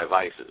upon my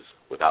vices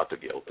without the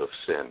guilt of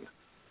sin.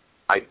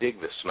 I dig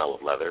the smell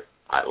of leather.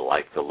 I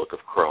like the look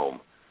of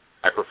chrome.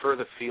 I prefer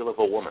the feel of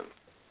a woman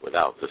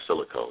without the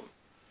silicone.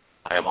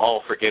 I am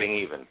all for getting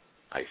even.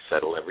 I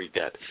settle every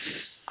debt.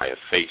 I have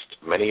faced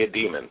many a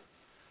demon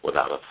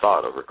without a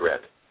thought of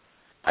regret.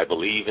 I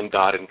believe in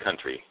God and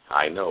country.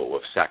 I know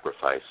of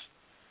sacrifice.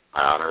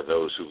 I honor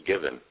those who've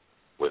given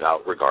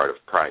without regard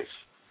of price.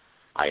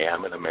 I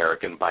am an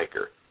American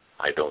biker.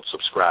 I don't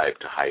subscribe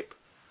to hype.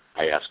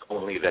 I ask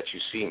only that you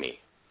see me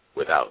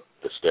without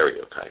the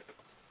stereotype.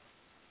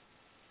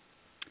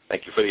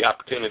 Thank you for the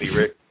opportunity,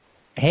 Rick.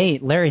 Hey,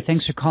 Larry,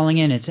 thanks for calling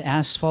in. It's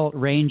Asphalt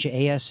Range,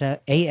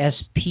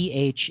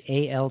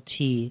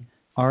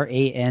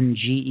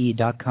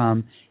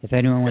 ASPHALTRANGE.com. If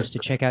anyone wants to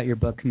check out your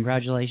book,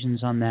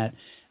 congratulations on that.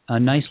 A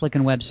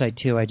nice-looking website,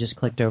 too. I just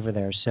clicked over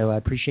there. So I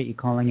appreciate you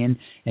calling in.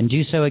 And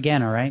do so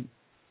again, all right?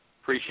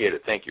 Appreciate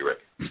it. Thank you, Rick.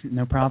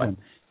 No problem.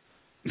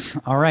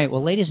 Bye-bye. All right.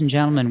 Well, ladies and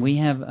gentlemen, we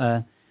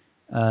have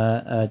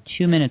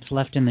 2 minutes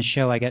left in the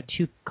show. I got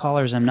 2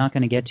 callers I'm not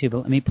going to get to, but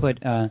let me put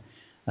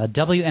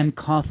W.M.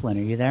 Coughlin.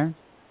 Are you there?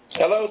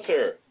 Hello,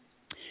 sir.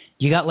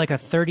 You got like a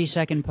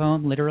 30-second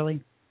poem,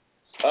 literally?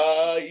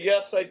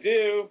 Yes, I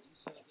do.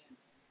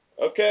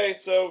 Okay,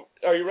 so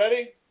are you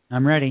ready?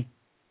 I'm ready.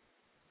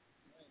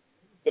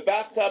 The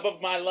bathtub of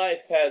my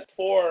life has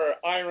 4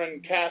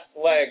 iron cast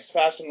legs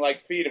fashioned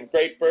like feet of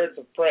great birds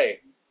of prey.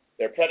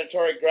 Their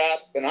predatory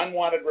grasp, an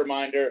unwanted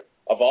reminder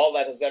of all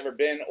that has ever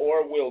been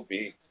or will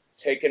be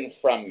taken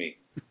from me.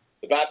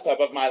 The bathtub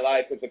of my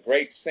life is a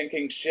great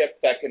sinking ship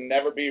that can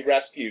never be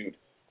rescued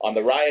on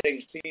the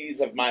rioting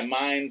seas of my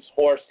mind's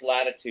hoarse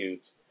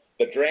latitudes.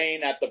 The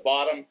drain at the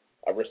bottom,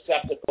 a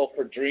receptacle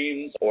for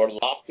dreams or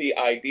lofty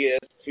ideas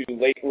too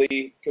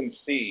lately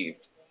conceived.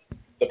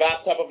 The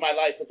bathtub of my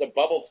life is a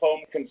bubble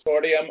foam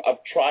consortium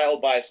of trial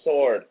by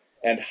sword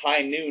and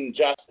high noon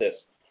justice,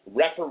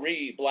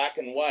 referee black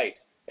and white,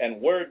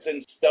 and words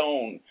in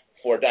stone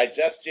for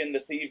digestion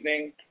this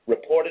evening,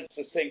 reported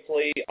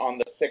succinctly on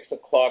the 6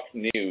 o'clock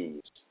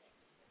news.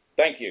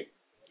 Thank you.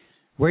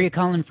 Where are you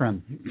calling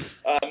from?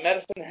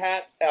 Medicine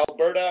Hat,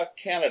 Alberta,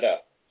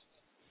 Canada.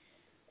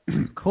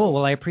 Cool.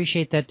 Well, I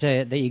appreciate that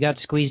that you got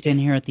squeezed in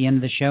here at the end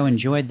of the show.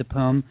 Enjoyed the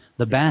poem,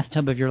 The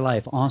Bathtub of Your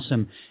Life.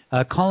 Awesome.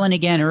 Call in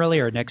again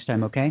earlier next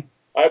time, okay?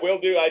 I will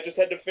do. I just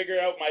had to figure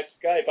out my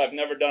Skype. I've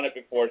never done it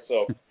before,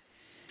 so.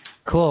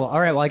 Cool. All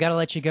right. Well, I got to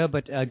let you go,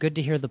 but good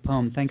to hear the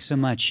poem. Thanks so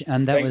much.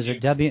 And that was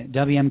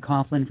W.M.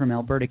 Coughlin from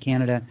Alberta,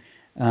 Canada.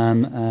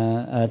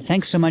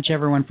 Thanks so much,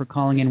 everyone, for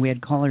calling in. We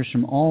had callers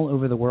from all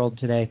over the world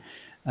today.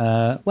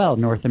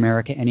 North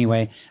America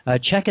anyway.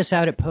 Check us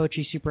out at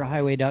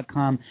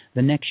poetrysuperhighway.com.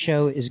 The next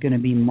show is going to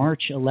be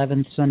March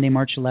 11th, Sunday,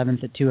 March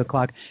 11th at 2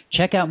 o'clock.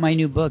 Check out my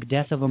new book,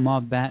 Death of a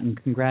Mauve Bat,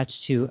 and congrats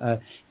to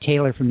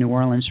Taylor from New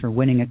Orleans for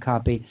winning a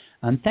copy.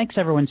 Thanks,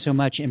 everyone, so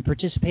much, and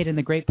participate in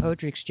the Great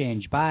Poetry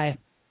Exchange. Bye.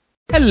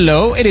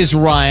 Hello, it is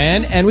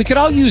Ryan, and we could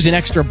all use an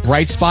extra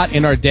bright spot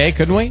in our day,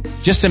 couldn't we?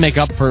 Just to make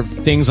up for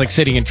things like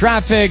sitting in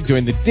traffic,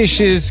 doing the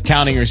dishes,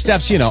 counting your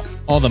steps,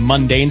 all the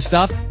mundane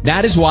stuff.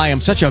 That is why I'm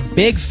such a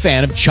big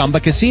fan of Chumba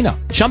Casino.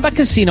 Chumba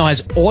Casino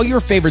has all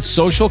your favorite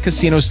social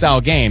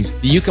casino-style games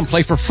that you can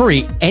play for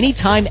free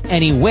anytime,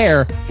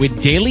 anywhere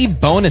with daily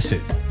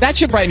bonuses. That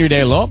should brighten your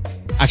day a little.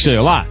 Actually,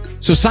 a lot.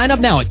 So sign up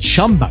now at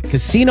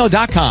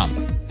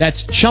ChumbaCasino.com.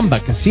 That's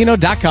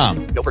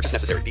ChumbaCasino.com. No purchase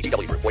necessary.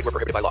 VGW Group. Void where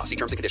prohibited by law. See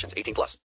terms and conditions. 18+.